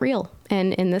 God is not real.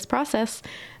 And in this process,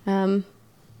 yeah.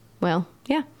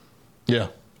 Yeah.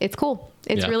 It's cool.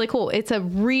 It's really cool. It's a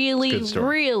really,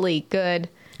 really good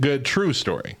true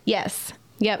story. Yes.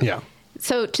 Yep. Yeah.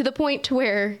 So to the point to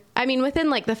where, I mean, within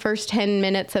like the first 10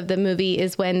 minutes of the movie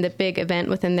is when the big event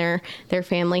within their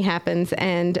family happens.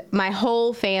 And my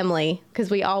whole family,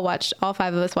 because all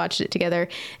 5 of us watched it together,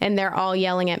 and they're all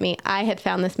yelling at me. I had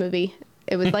found this movie.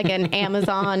 It was like an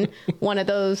Amazon, one of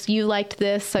those, you liked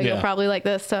this, so you'll probably like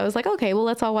this. So I was like, okay, well,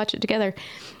 let's all watch it together.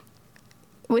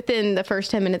 Within the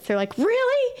first 10 minutes, they're like,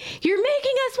 really? You're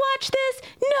making us watch this?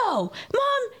 No,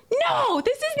 Mom, no,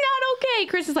 this is not okay.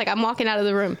 Chris is like, I'm walking out of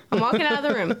the room. I'm not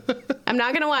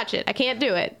going to watch it. I can't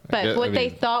do it. But they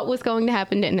thought was going to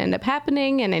happen didn't end up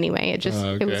happening. And anyway, it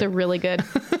was a really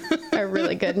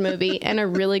good movie and a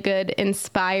really good,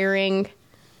 inspiring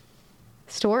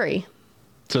story.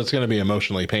 So it's going to be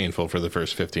emotionally painful for the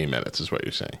first 15 minutes is what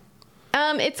you're saying.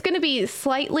 It's going to be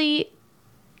slightly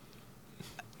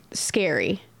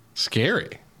scary.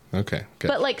 Okay. Good.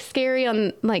 But like scary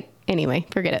on like Anyway,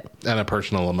 forget it. At a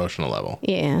personal, emotional level.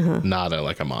 Yeah. Uh-huh. Not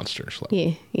like a monster's level.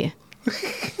 Yeah.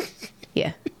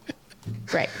 Yeah.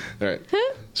 Right. All right.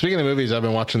 Speaking of movies, I've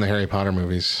been watching the Harry Potter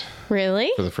movies.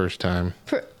 Really? For the first time.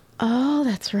 Oh,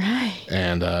 that's right.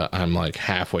 And I'm like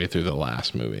halfway through the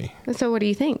last movie. So what do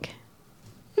you think?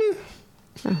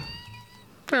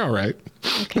 They're all right.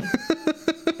 Okay.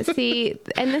 See,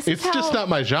 and this it's just not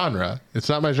my genre. It's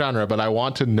not my genre, but I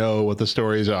want to know what the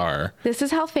stories are. This is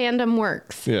how fandom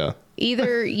works. Yeah.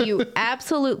 Either you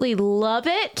absolutely love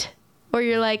it, or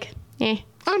you're like, eh.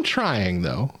 I'm trying,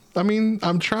 though. I mean,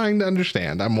 I'm trying to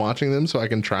understand. I'm watching them so I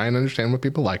can try and understand what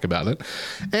people like about it.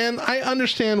 And I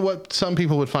understand what some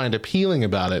people would find appealing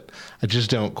about it. I just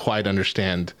don't quite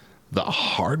understand the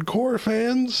hardcore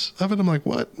fans of it. I'm like,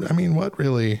 what? I mean, what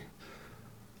really?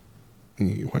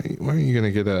 Why are you going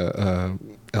to get a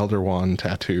Elder Wand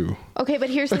tattoo? Okay, but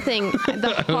here's the thing.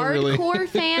 The hardcore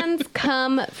fans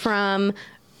come from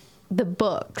the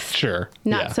books. Sure.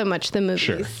 Not so much the movies.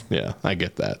 Sure. Yeah, I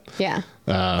get that. Yeah.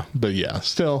 But yeah,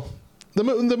 still, the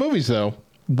movies, though,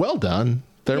 well done.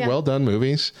 They're well done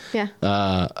movies. Yeah.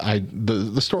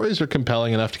 The stories are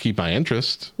compelling enough to keep my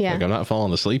interest. Yeah. Like I'm not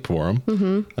falling asleep for them.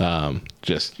 Mm-hmm.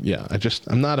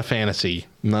 I'm not a fantasy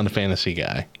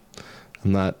guy.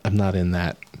 I'm not in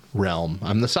that realm.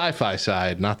 I'm the sci-fi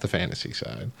side, not the fantasy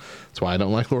side. That's why I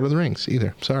don't like Lord of the Rings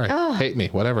either. Sorry. Oh. Hate me.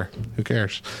 Whatever. Who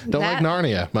cares? Don't like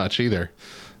Narnia much either.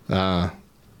 I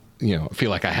feel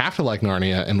like I have to like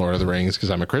Narnia and Lord of the Rings because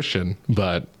I'm a Christian,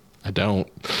 but I don't.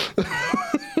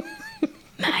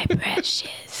 My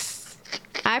precious.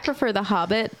 I prefer The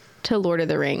Hobbit to Lord of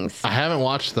the Rings. I haven't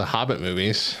watched the Hobbit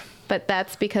movies. But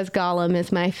that's because Gollum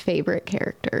is my favorite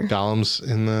character. Gollum's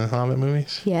in the Hobbit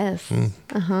movies? Yes.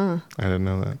 Uh-huh. I didn't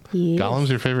know that. Yes. Gollum's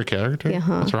your favorite character?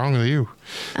 Uh-huh. What's wrong with you?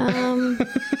 I'm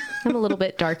a little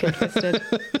bit dark and twisted.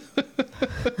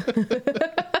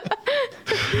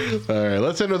 All right,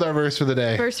 let's end with our verse for the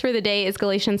day. Verse for the day is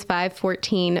Galatians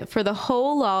 5:14. For the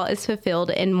whole law is fulfilled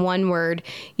in one word.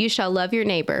 You shall love your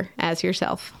neighbor as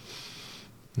yourself.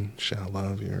 You shall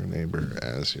love your neighbor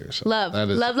as yourself. Love. That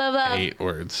is love. 8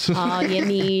 words. All you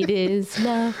need is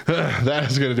love. That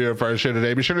is going to do it for our show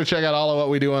today. Be sure to check out all of what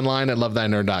we do online at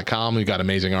lovethynerd.com. We've got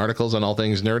amazing articles on all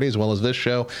things nerdy, as well as this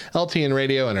show, LTN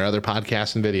Radio, and our other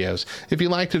podcasts and videos. If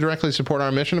you'd like to directly support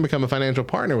our mission and become a financial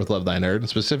partner with Love Thy Nerd, and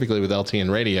specifically with LTN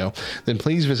Radio, then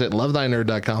please visit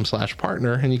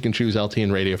lovethynerd.com/partner, and you can choose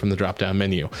LTN Radio from the drop-down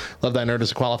menu. Love Thy Nerd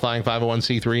is a qualifying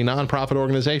 501c3 nonprofit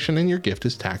organization, and your gift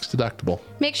is tax deductible.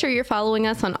 Make sure you're following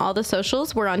us on all the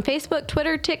socials. We're on Facebook,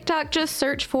 Twitter, TikTok. Just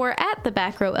search for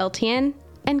 @TheBackRowLTN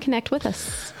and connect with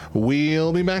us.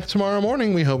 We'll be back tomorrow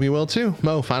morning. We hope you will too.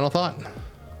 Mo, final thought.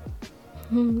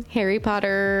 Harry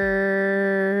Potter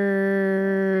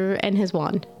and his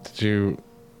wand. Did you...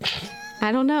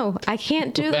 I don't know. I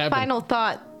can't do the final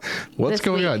thought. What's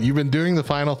going on? You've been doing the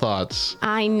final thoughts.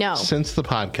 I know. Since the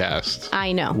podcast.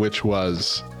 I know. Which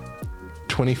was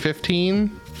 2015?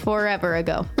 Forever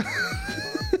ago.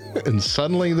 And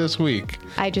suddenly this week,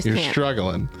 you're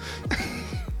struggling.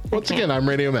 Once again, I'm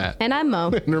Radio Matt. And I'm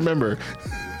Mo. And remember,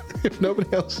 if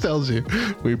nobody else tells you,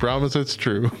 we promise it's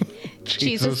true.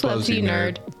 Jesus loves you,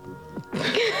 nerd.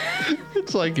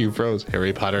 It's like you froze.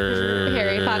 Harry Potter.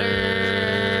 Harry Potter.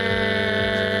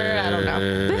 I don't know.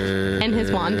 And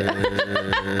his wand.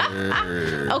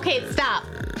 Okay, stop.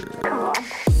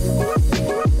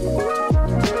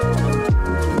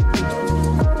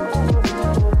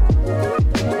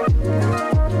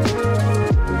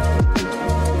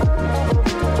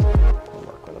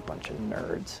 Work with a bunch of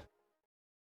nerds.